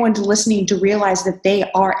like everyone to listening to realize that they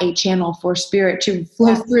are a channel for spirit to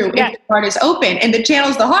flow through if the heart is open, and the channel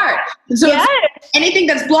is the heart. And so anything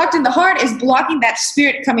that's blocked in the heart is blocking that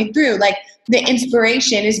spirit coming through. Like the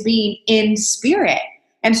inspiration is being in spirit.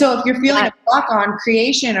 And so if you're feeling a block on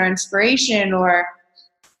creation or inspiration or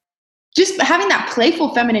just having that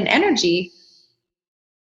playful feminine energy,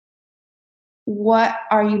 what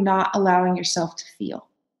are you not allowing yourself to feel?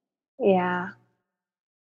 Yeah.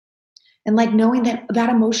 And like knowing that that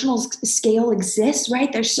emotional scale exists,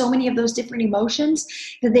 right? There's so many of those different emotions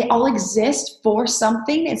that they all exist for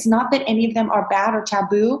something. It's not that any of them are bad or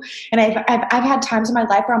taboo. And I've had times in my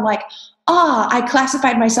life where I'm like, I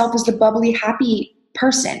classified myself as the bubbly, happy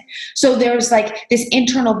person. So there's like this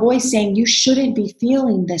internal voice saying, you shouldn't be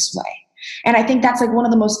feeling this way. And I think that's like one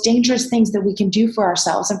of the most dangerous things that we can do for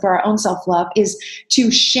ourselves and for our own self-love is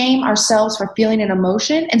to shame ourselves for feeling an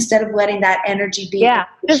emotion instead of letting that energy be. Yeah,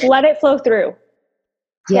 just let it flow through.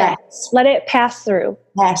 Yes. Let it pass through.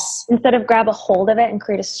 Yes. Instead of grab a hold of it and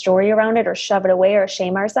create a story around it or shove it away or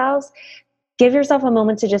shame ourselves, give yourself a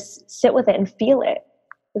moment to just sit with it and feel it.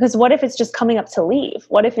 Because what if it's just coming up to leave?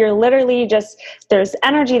 What if you're literally there's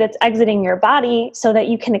energy that's exiting your body so that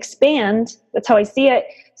you can expand? That's how I see it.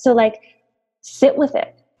 So like, sit with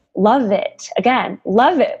it. Love it. Again,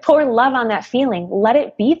 love it. Pour love on that feeling. Let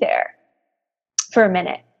it be there for a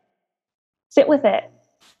minute. Sit with it.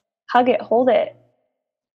 Hug it. Hold it.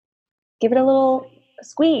 Give it a little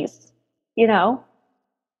squeeze,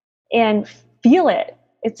 and feel it.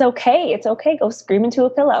 It's okay. It's okay. Go scream into a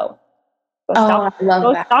pillow.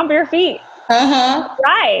 Go stomp your feet.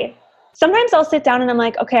 Cry. Sometimes I'll sit down and I'm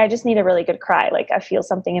like, okay, I just need a really good cry. Like I feel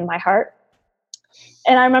something in my heart.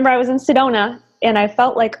 And I remember I was in Sedona and I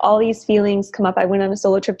felt like all these feelings come up. I went on a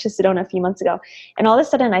solo trip to Sedona a few months ago. And all of a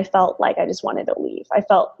sudden I felt like I just wanted to leave. I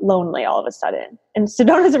felt lonely all of a sudden. And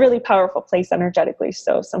Sedona is a really powerful place energetically.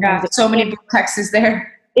 So sometimes so many vortexes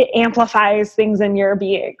there. It amplifies things in your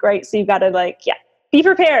being, right? So you've got to be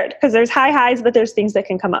prepared because there's high highs, but there's things that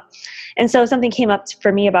can come up. And so something came up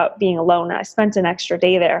for me about being alone. I spent an extra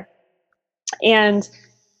day there. And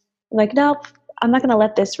I'm like, nope, I'm not going to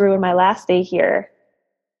let this ruin my last day here.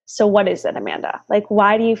 So what is it, Amanda? Like,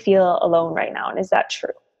 why do you feel alone right now? And is that true?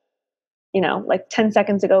 10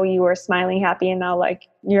 seconds ago, you were smiling, happy, and now like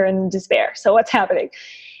you're in despair. So what's happening?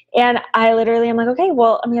 And I literally am like, okay,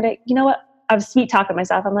 well, I'm going to, you know what? I was sweet talking to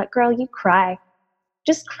myself. I'm like, girl, you cry.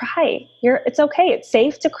 Just cry. It's okay. It's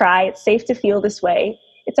safe to cry. It's safe to feel this way.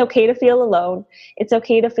 It's okay to feel alone. It's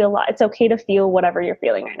okay to feel whatever you're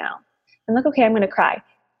feeling right now. I'm like, okay, I'm going to cry.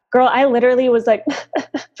 Girl, I literally was like,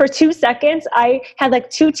 for 2 seconds, I had like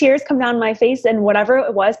 2 tears come down my face and whatever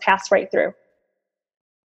it was passed right through.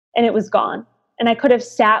 And it was gone. And I could have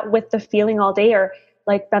sat with the feeling all day or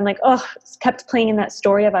like been like, kept playing in that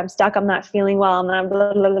story of I'm stuck, I'm not feeling well, I'm not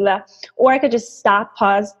blah, blah, blah, blah. Or I could just stop,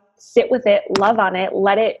 pause, sit with it, love on it,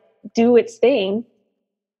 let it do its thing.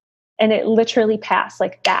 And it literally passed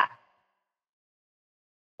like that.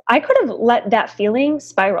 I could have let that feeling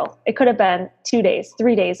spiral. It could have been 2 days,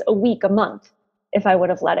 3 days, a week, a month, if I would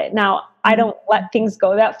have let it. Now, I don't let things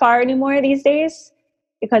go that far anymore these days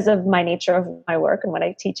because of my nature of my work and what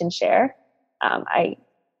I teach and share.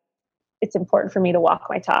 It's important for me to walk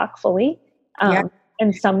my talk fully. And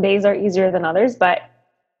some days are easier than others, but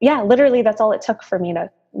yeah, literally that's all it took for me to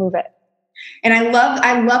move it. And I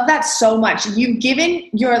love that so much.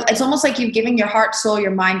 It's almost like you've given your heart, soul,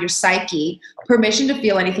 your mind, your psyche permission to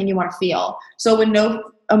feel anything you want to feel. So when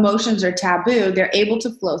no emotions are taboo, they're able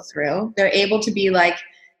to flow through. They're able to be like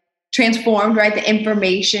transformed, right? The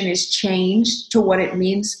information is changed to what it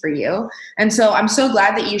means for you. And so I'm so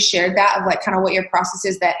glad that you shared that of like kind of what your process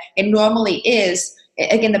is, that it normally is.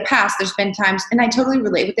 Like in the past, there's been times, and I totally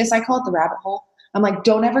relate with this. I call it the rabbit hole. I'm like,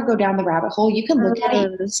 don't ever go down the rabbit hole. You can look at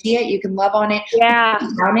it, you can see it, you can love on it. Yeah.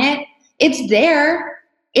 On it. It's there.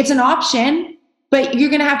 It's an option, but you're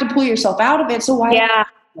going to have to pull yourself out of it. So why? Yeah.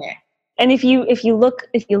 And if you look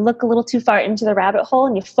a little too far into the rabbit hole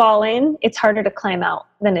and you fall in, it's harder to climb out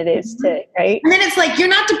than it is to, right? And then it's like, you're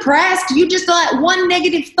not depressed. You just let one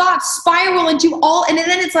negative thought spiral into all, and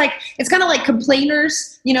then it's like, it's kind of like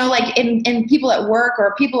complainers, like in people at work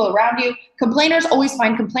or people around you. Complainers always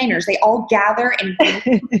find complainers. They all gather and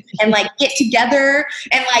like get together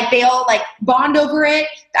and like they all like bond over it.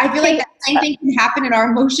 I feel like that same thing can happen in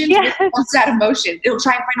our emotions. Yeah. With sad emotion, it'll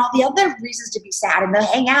try and find all the other reasons to be sad, and they'll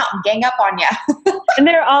hang out and gang up on you. And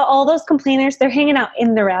they're all those complainers. They're hanging out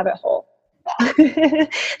in the rabbit hole.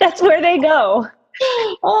 That's where they go.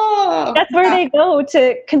 That's where they go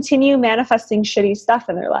to continue manifesting shitty stuff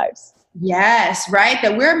in their lives. Yes, right.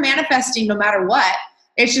 That we're manifesting no matter what.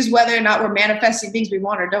 It's just whether or not we're manifesting things we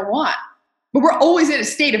want or don't want. But we're always in a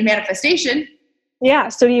state of manifestation. Yeah.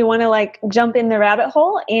 So do you want to like jump in the rabbit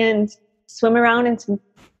hole and swim around in some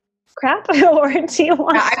crap, or do you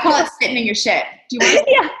want? I call it sitting in your shit. Do you want?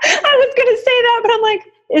 Yeah, I was gonna say that, but I'm like,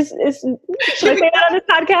 should I say that on this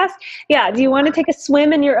podcast? Yeah. Do you want to take a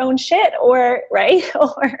swim in your own shit, or right,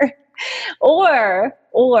 or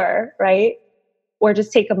right, or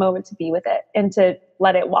just take a moment to be with it and to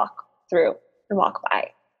let it walk through and walk by.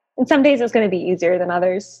 And some days it's going to be easier than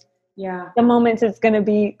others. Yeah. The moments it's going to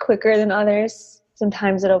be quicker than others.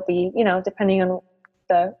 Sometimes it'll be, depending on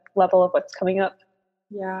the level of what's coming up.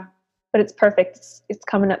 Yeah. But it's perfect. It's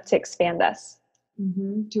coming up to expand us.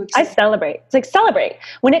 Mm-hmm. I celebrate. It's like celebrate.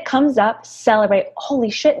 When it comes up, celebrate.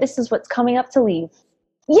 Holy shit, this is what's coming up to leave.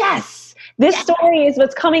 Yes, this story is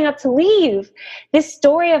what's coming up to leave. This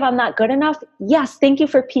story of I'm not good enough. Yes, thank you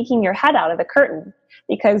for peeking your head out of the curtain,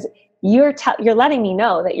 because you're letting me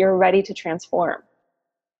know that you're ready to transform.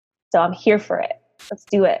 So I'm here for it. Let's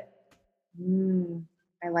do it.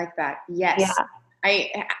 I like that. Yes. Yeah.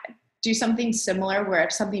 I do something similar where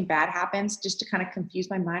if something bad happens, just to kind of confuse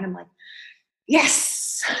my mind, I'm like,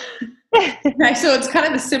 yes. So it's kind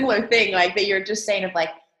of a similar thing, like that you're just saying of like,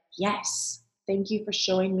 yes, thank you for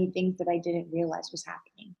showing me things that I didn't realize was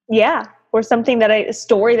happening. Yeah. Or something a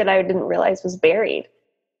story that I didn't realize was buried.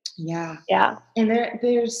 Yeah. Yeah. And and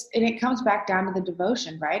it comes back down to the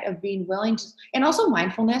devotion, right? Of being willing to, and also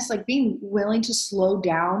mindfulness, like being willing to slow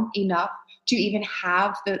down enough to even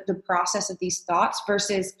have the process of these thoughts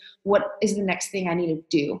versus what is the next thing I need to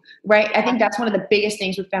do, right? I think that's one of the biggest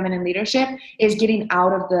things with feminine leadership is getting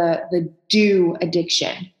out of the do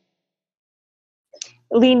addiction.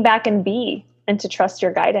 Lean back and to trust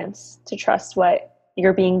your guidance, to trust what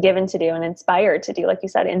you're being given to do and inspired to do, like you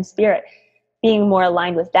said, in spirit, being more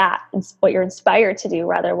aligned with that and what you're inspired to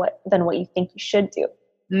do than what you think you should do.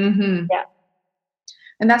 Mm-hmm. Yeah.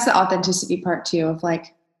 And that's the authenticity part too, of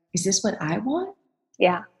like, is this what I want?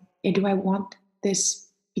 Yeah. And do I want this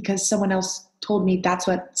because someone else told me that's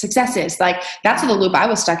what success is? Like, that's the loop I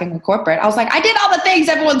was stuck in with corporate. I was like, I did all the things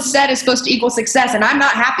everyone said is supposed to equal success, and I'm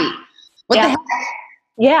not happy. What the heck?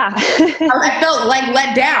 Yeah. I felt like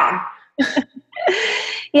let down.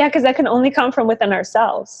 Yeah, because that can only come from within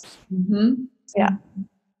ourselves. Mm-hmm. Yeah.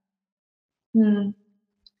 Mm-hmm.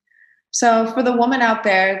 So for the woman out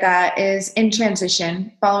there that is in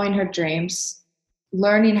transition, following her dreams,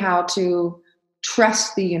 learning how to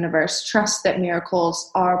trust the universe, trust that miracles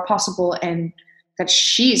are possible and that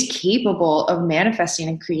she's capable of manifesting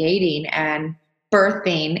and creating and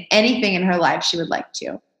birthing anything in her life she would like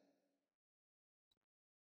to.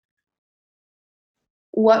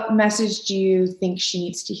 What message do you think she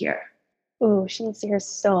needs to hear? Ooh, she needs to hear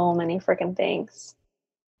so many freaking things.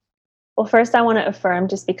 Well, first I want to affirm,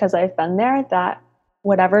 just because I've been there, that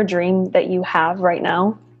whatever dream that you have right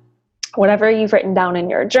now, whatever you've written down in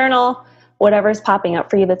your journal, whatever's popping up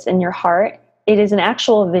for you that's in your heart, it is an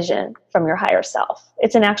actual vision from your higher self.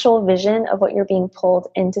 It's an actual vision of what you're being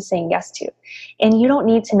pulled into saying yes to. And you don't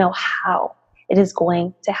need to know how it is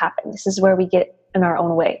going to happen. This is where we get in our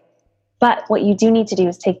own way. But what you do need to do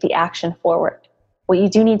is take the action forward. What you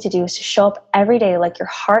do need to do is to show up every day like your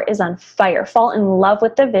heart is on fire. Fall in love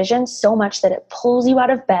with the vision so much that it pulls you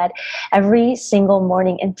out of bed every single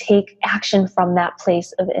morning, and take action from that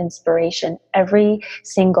place of inspiration every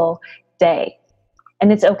single day.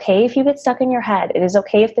 And it's okay if you get stuck in your head. It is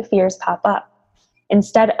okay if the fears pop up.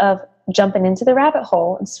 Instead of jumping into the rabbit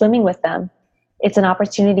hole and swimming with them, it's an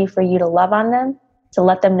opportunity for you to love on them, to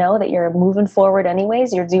let them know that you're moving forward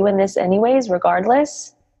anyways, you're doing this anyways,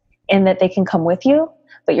 regardless, and that they can come with you,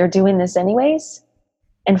 but you're doing this anyways.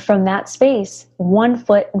 And from that space, one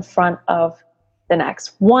foot in front of the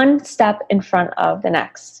next, one step in front of the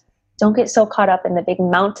next. Don't get so caught up in the big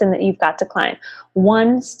mountain that you've got to climb.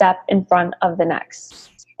 One step in front of the next.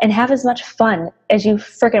 And have as much fun as you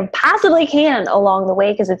freaking possibly can along the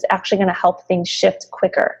way, because it's actually going to help things shift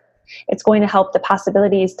quicker. It's going to help the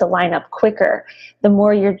possibilities to line up quicker the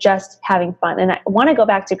more you're just having fun. And I want to go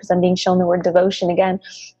back to, because I'm being shown the word devotion again,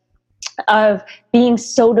 of being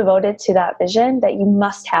so devoted to that vision that you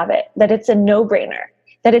must have it, that it's a no-brainer,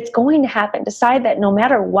 that it's going to happen. Decide that no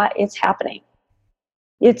matter what, it's happening.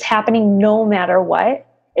 It's happening no matter what.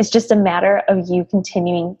 It's just a matter of you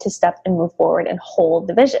continuing to step and move forward and hold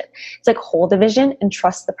the vision. It's like hold the vision and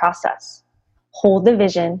trust the process. Hold the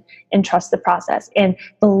vision and trust the process, and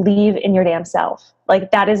believe in your damn self.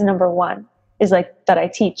 Like, that is number one, is like that I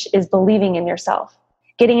teach, is believing in yourself.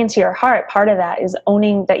 Getting into your heart, part of that is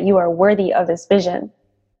owning that you are worthy of this vision.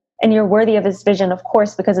 And you're worthy of this vision, of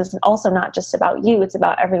course, because it's also not just about you, it's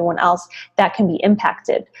about everyone else that can be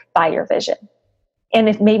impacted by your vision. And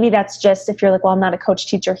if maybe that's just, if you're like, well, I'm not a coach,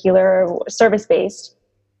 teacher, healer, or service-based,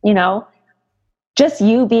 you know, just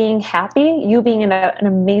you being happy, you being in an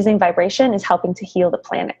amazing vibration is helping to heal the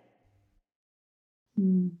planet.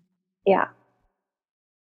 Yeah.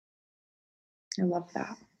 I love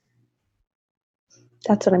that.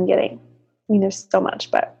 That's what I'm getting. I mean, there's so much,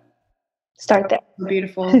 but start there.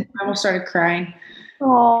 Beautiful. I almost started crying.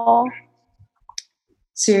 Oh,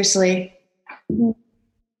 seriously.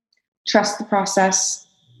 Trust the process,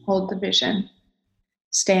 hold the vision,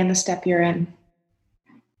 stay in the step you're in.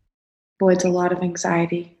 Avoids a lot of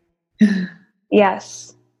anxiety.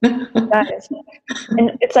 Yes, that is.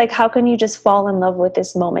 And it's like, how can you just fall in love with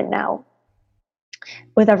this moment now?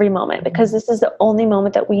 With every moment, because this is the only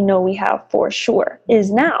moment that we know we have for sure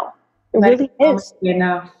is now. It really is.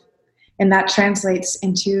 Enough. And that translates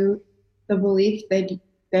into the belief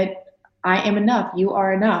that I am enough. You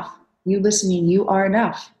are enough. You listening, you are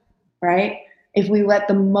enough, right? If we let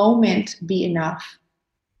the moment be enough,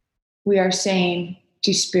 we are saying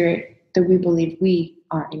to spirit that we believe we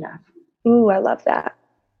are enough. Ooh, I love that.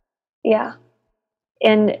 Yeah.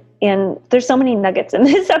 And there's so many nuggets in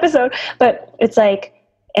this episode, but it's like,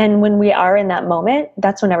 and when we are in that moment,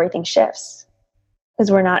 that's when everything shifts, because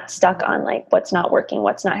we're not stuck on like what's not working,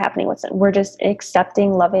 what's not happening, we're just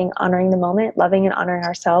accepting, loving, honoring the moment, loving and honoring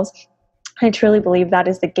ourselves. I truly believe that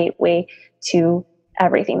is the gateway to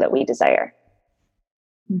everything that we desire.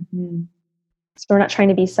 Mm-hmm. So we're not trying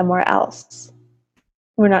to be somewhere else.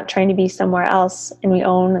 We're not trying to be somewhere else, and we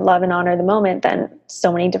own, love, and honor the moment, then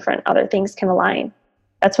so many different other things can align.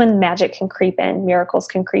 That's when magic can creep in, miracles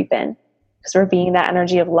can creep in, because we're being that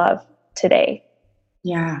energy of love today.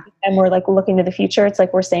 Yeah. And we're like looking to the future. It's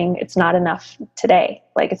like we're saying it's not enough today.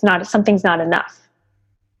 Like something's not enough.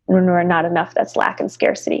 And when we're not enough, that's lack and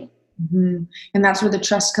scarcity. Mm-hmm. And that's where the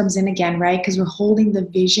trust comes in again, right? Because we're holding the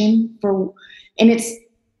vision and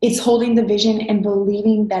it's holding the vision and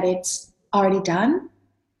believing that it's already done.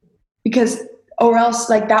 Because, or else,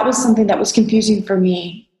 like, that was something that was confusing for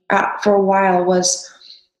me for a while, was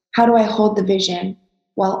how do I hold the vision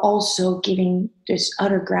while also giving this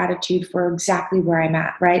utter gratitude for exactly where I'm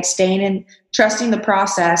at, right? Staying in, trusting the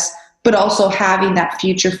process, but also having that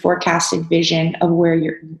future forecasted vision of where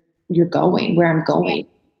you're going, where I'm going.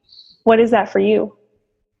 What is that for you?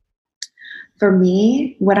 For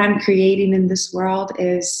me, what I'm creating in this world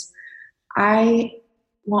is I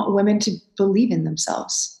want women to believe in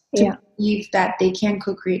themselves. To believe that they can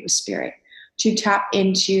co-create with spirit, to tap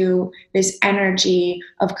into this energy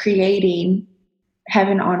of creating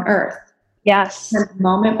heaven on earth. Yes.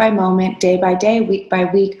 Moment by moment, day by day, week by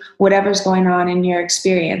week, whatever's going on in your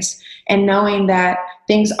experience, and knowing that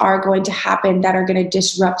things are going to happen that are going to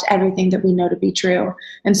disrupt everything that we know to be true.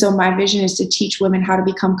 And so my vision is to teach women how to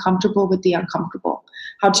become comfortable with the uncomfortable,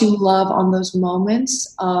 how to love on those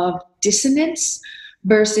moments of dissonance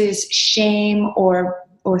versus shame or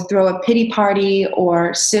throw a pity party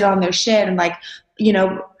or sit on their shit, and like, you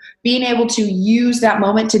know, being able to use that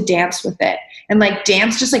moment to dance with it. And like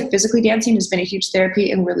dance, just like physically dancing, has been a huge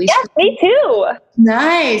therapy and release. Yes, me too.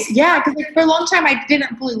 Nice. Yeah, because like for a long time I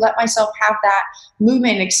didn't fully let myself have that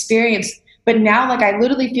movement and experience. But now, like, I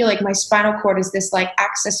literally feel like my spinal cord is this like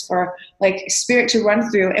access for like spirit to run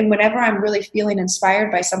through. And whenever I'm really feeling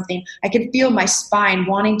inspired by something, I can feel my spine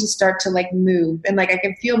wanting to start to like move. And like, I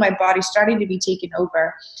can feel my body starting to be taken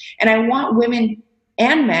over. And I want women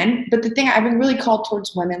and men, but the thing, I've been really called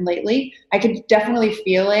towards women lately. I could definitely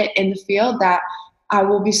feel it in the field that I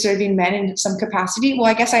will be serving men in some capacity. Well,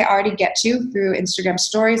 I guess I already get to through Instagram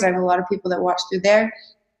stories. I have a lot of people that watch through there.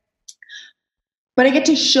 But I get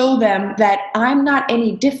to show them that I'm not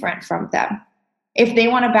any different from them. If they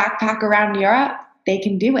want to backpack around Europe, they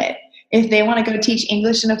can do it. If they want to go teach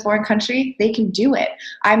English in a foreign country, they can do it.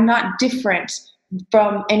 I'm not different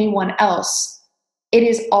from anyone else. It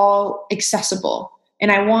is all accessible.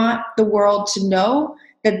 And I want the world to know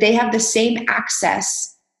that they have the same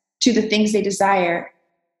access to the things they desire.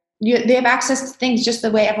 They have access to things just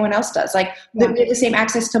the way everyone else does. Like, we have the same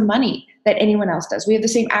access to money that anyone else does. We have the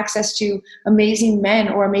same access to amazing men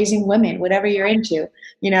or amazing women, whatever you're into,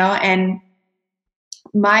 you know? And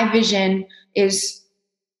my vision is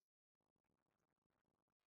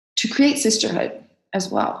to create sisterhood as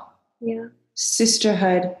well. Yeah.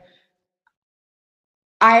 Sisterhood.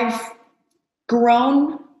 I've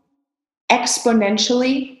grown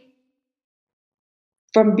exponentially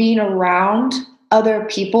from being around other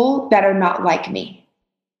people that are not like me,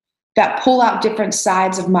 that pull out different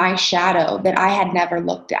sides of my shadow that I had never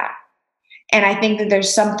looked at. And I think that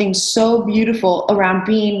there's something so beautiful around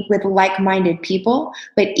being with like-minded people,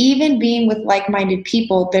 but even being with like-minded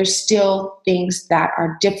people, there's still things that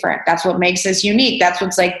are different. That's what makes us unique. That's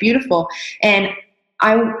what's like beautiful. And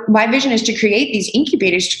my vision is to create these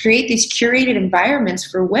incubators, to create these curated environments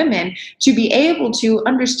for women to be able to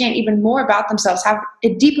understand even more about themselves, have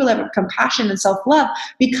a deeper level of compassion and self-love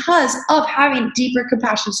because of having deeper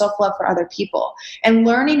compassion and self-love for other people, and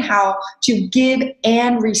learning how to give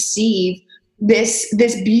and receive this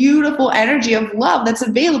beautiful energy of love that's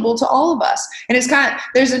available to all of us. And it's kind of,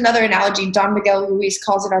 there's another analogy, Don Miguel Ruiz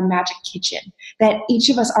calls it our magic kitchen, that each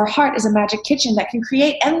of us, our heart is a magic kitchen that can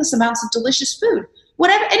create endless amounts of delicious food.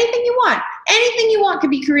 Whatever, anything you want can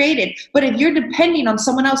be created. But if you're depending on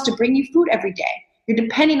someone else to bring you food every day, you're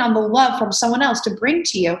depending on the love from someone else to bring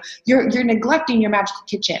to you, you're neglecting your magical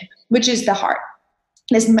kitchen, which is the heart.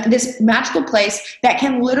 This magical place that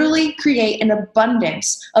can literally create an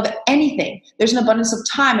abundance of anything. There's an abundance of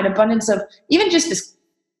time, an abundance of even just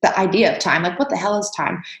the idea of time. Like, what the hell is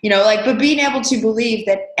time? But being able to believe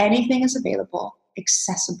that anything is available,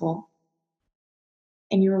 accessible,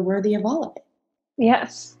 and you are worthy of all of it.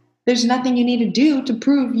 Yes. There's nothing you need to do to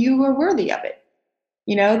prove you are worthy of it.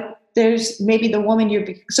 There's maybe the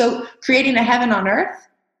woman so creating a heaven on earth,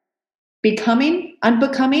 becoming,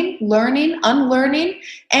 unbecoming, learning, unlearning,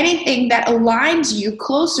 anything that aligns you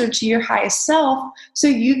closer to your highest self so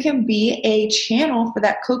you can be a channel for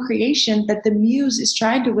that co-creation that the muse is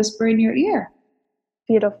trying to whisper in your ear.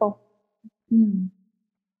 Beautiful.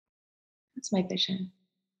 That's my vision.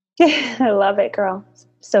 I love it, girl.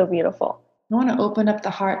 So beautiful. I want to open up the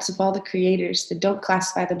hearts of all the creators that don't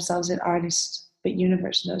classify themselves as artists, but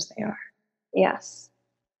universe knows they are. Yes.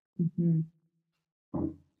 Mm-hmm.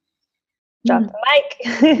 Drop the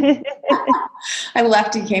mic. I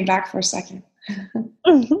left and came back for a second.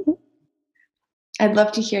 I'd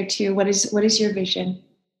love to hear too. What is your vision?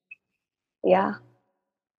 Yeah.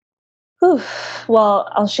 Whew. Well,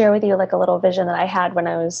 I'll share with you like a little vision that I had when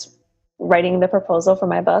I was writing the proposal for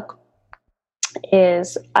my book.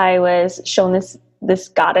 Is I was shown this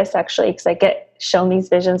goddess, actually, because I get shown these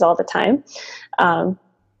visions all the time,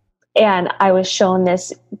 and I was shown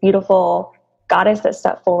this beautiful goddess that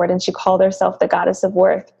stepped forward, and she called herself the goddess of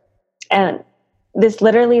worth. And this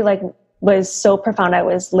literally was so profound. I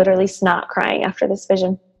was literally snot crying after this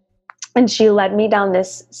vision. And she led me down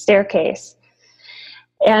this staircase.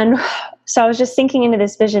 And so I was just sinking into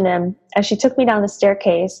this vision, and as she took me down the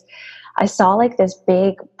staircase, I saw this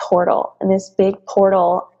big portal, and this big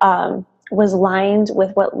portal was lined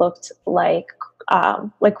with what looked like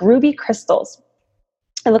ruby crystals.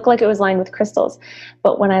 It looked like it was lined with crystals,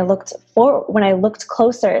 but when I looked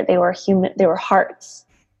closer, they were human. They were hearts.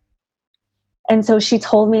 And so she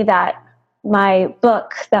told me that my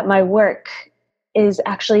book, that my work, is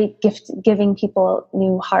actually giving people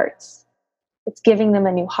new hearts. It's giving them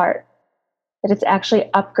a new heart. That it's actually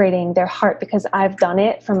upgrading their heart, because I've done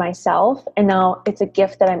it for myself, and now it's a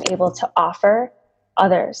gift that I'm able to offer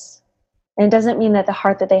others. And it doesn't mean that the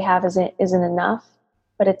heart that they have isn't enough,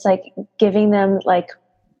 but it's giving them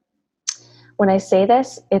when I say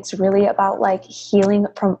this, it's really about healing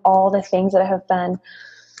from all the things that have been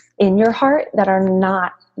in your heart that are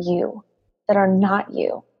not you,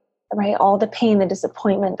 right? All the pain, the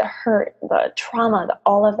disappointment, the hurt, the trauma,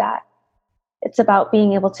 all of that. It's about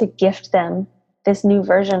being able to gift them this new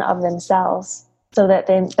version of themselves so that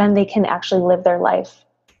then they can actually live their life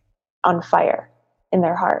on fire in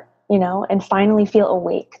their heart, and finally feel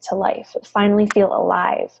awake to life, finally feel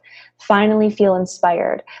alive, finally feel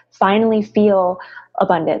inspired, finally feel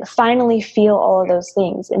abundant, finally feel all of those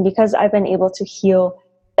things. And because I've been able to heal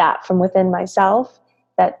that from within myself,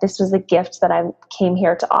 that this was the gift that I came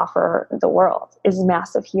here to offer the world, is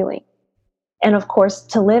massive healing. And of course,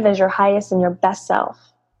 to live as your highest and your best self.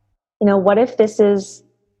 What if this is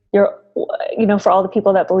for all the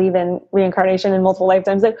people that believe in reincarnation and multiple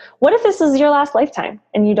lifetimes, what if this is your last lifetime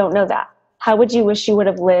and you don't know that? How would you wish you would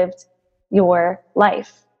have lived your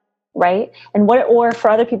life, right? And or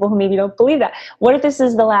for other people who maybe don't believe that, what if this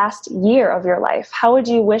is the last year of your life? How would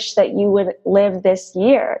you wish that you would live this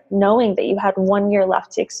year, knowing that you had 1 year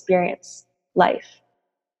left to experience life?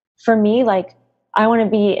 For me, I want to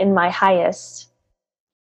be in my highest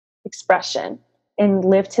expression and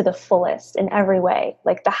live to the fullest in every way,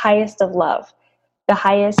 the highest of love, the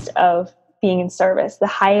highest of being in service, the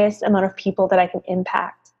highest amount of people that I can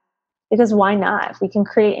impact. Because why not? If we can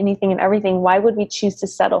create anything and everything, why would we choose to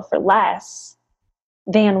settle for less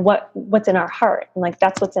than what's in our heart? And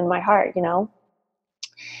that's what's in my heart,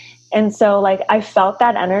 And so like I felt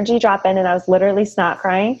that energy drop in and I was literally snot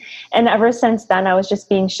crying. And ever since then, I was just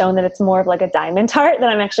being shown that it's more of like a diamond heart, that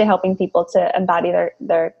I'm actually helping people to embody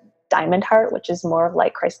their diamond heart, which is more of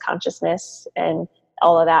like Christ consciousness and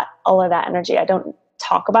all of that energy. I don't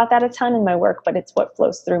talk about that a ton in my work, but it's what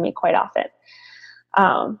flows through me quite often.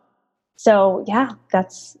 So yeah,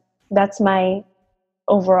 that's my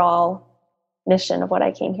overall mission of what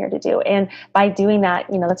I came here to do. And by doing that,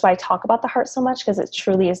 that's why I talk about the heart so much, because it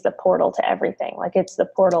truly is the portal to everything. Like it's the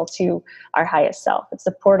portal to our highest self. It's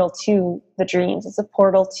the portal to the dreams. It's a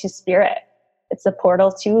portal to spirit. It's the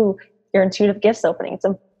portal to your intuitive gifts opening. It's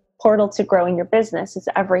a portal to growing your business. It's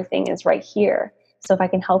everything is right here. So if I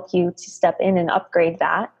can help you to step in and upgrade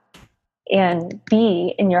that and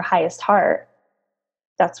be in your highest heart,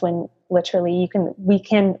 that's when literally we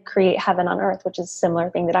can create heaven on earth, which is a similar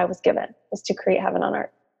thing that I was given, is to create heaven on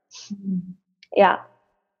earth. Mm-hmm. Yeah.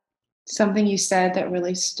 Something you said that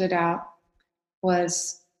really stood out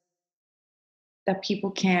was that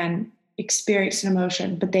people can experience an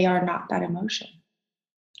emotion, but they are not that emotion,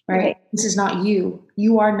 right? This is not you.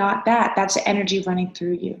 You are not that. That's the energy running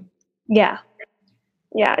through you. Yeah.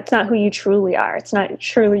 Yeah. It's not who you truly are. It's not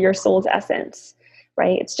truly your soul's essence,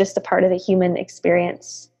 right? It's just a part of the human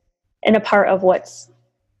experience and a part of what's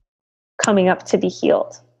coming up to be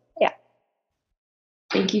healed. Yeah.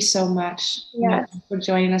 Thank you so much for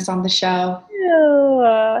joining us on the show. Thank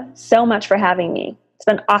you so much for having me. It's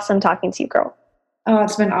been awesome talking to you, girl. Oh,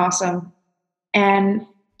 it's been awesome. And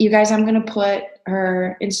you guys, I'm going to put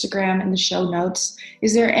her Instagram in the show notes.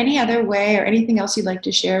 Is there any other way or anything else you'd like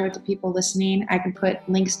to share with the people listening? I can put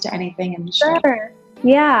links to anything in the show. Sure.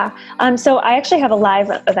 Yeah. So I actually have a live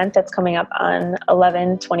event that's coming up on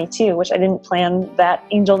 11/22, which I didn't plan that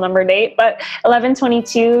angel number date, but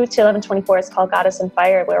 11/22 to 11/24 is called Goddess and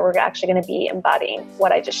Fire, where we're actually going to be embodying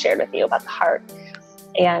what I just shared with you about the heart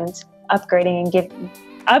and upgrading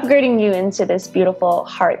you into this beautiful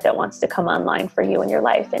heart that wants to come online for you in your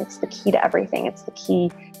life. And it's the key to everything. It's the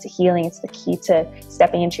key to healing. It's the key to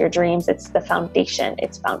stepping into your dreams. It's the foundation.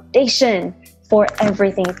 It's foundation for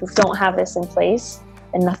everything. If you don't have this in place,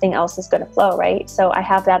 and nothing else is going to flow, right? So I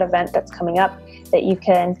have that event that's coming up that you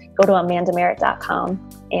can go to amandamerritt.com,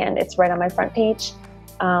 and it's right on my front page.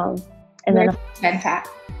 And Where's the event at?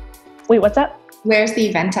 Wait, what's up? Where's the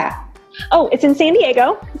event at? Oh, it's in San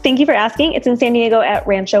Diego. Thank you for asking. It's in San Diego at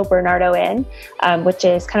Rancho Bernardo Inn, which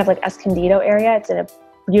is kind of like Escondido area. It's in a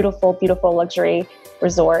beautiful, beautiful luxury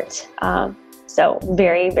resort. So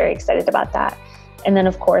very, very excited about that. And then,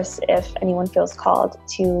 of course, if anyone feels called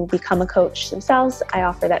to become a coach themselves, I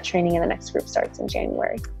offer that training, and the next group starts in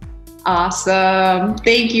January. Awesome.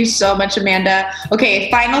 Thank you so much, Amanda.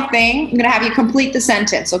 Okay, final thing. I'm going to have you complete the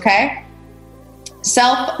sentence, okay?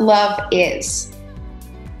 Self-love is?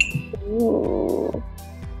 Ooh.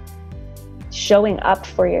 Showing up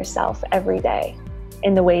for yourself every day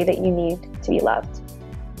in the way that you need to be loved.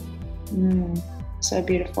 So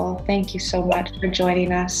beautiful. Thank you so much for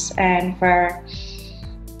joining us and for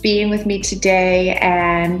being with me today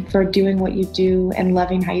and for doing what you do and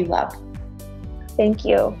loving how you love. Thank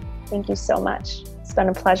you. Thank you so much. It's been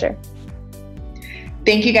a pleasure.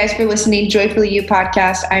 Thank you guys for listening. Joyfully You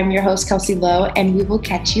podcast. I'm your host, Kelsey Lowe, and we will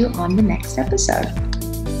catch you on the next episode.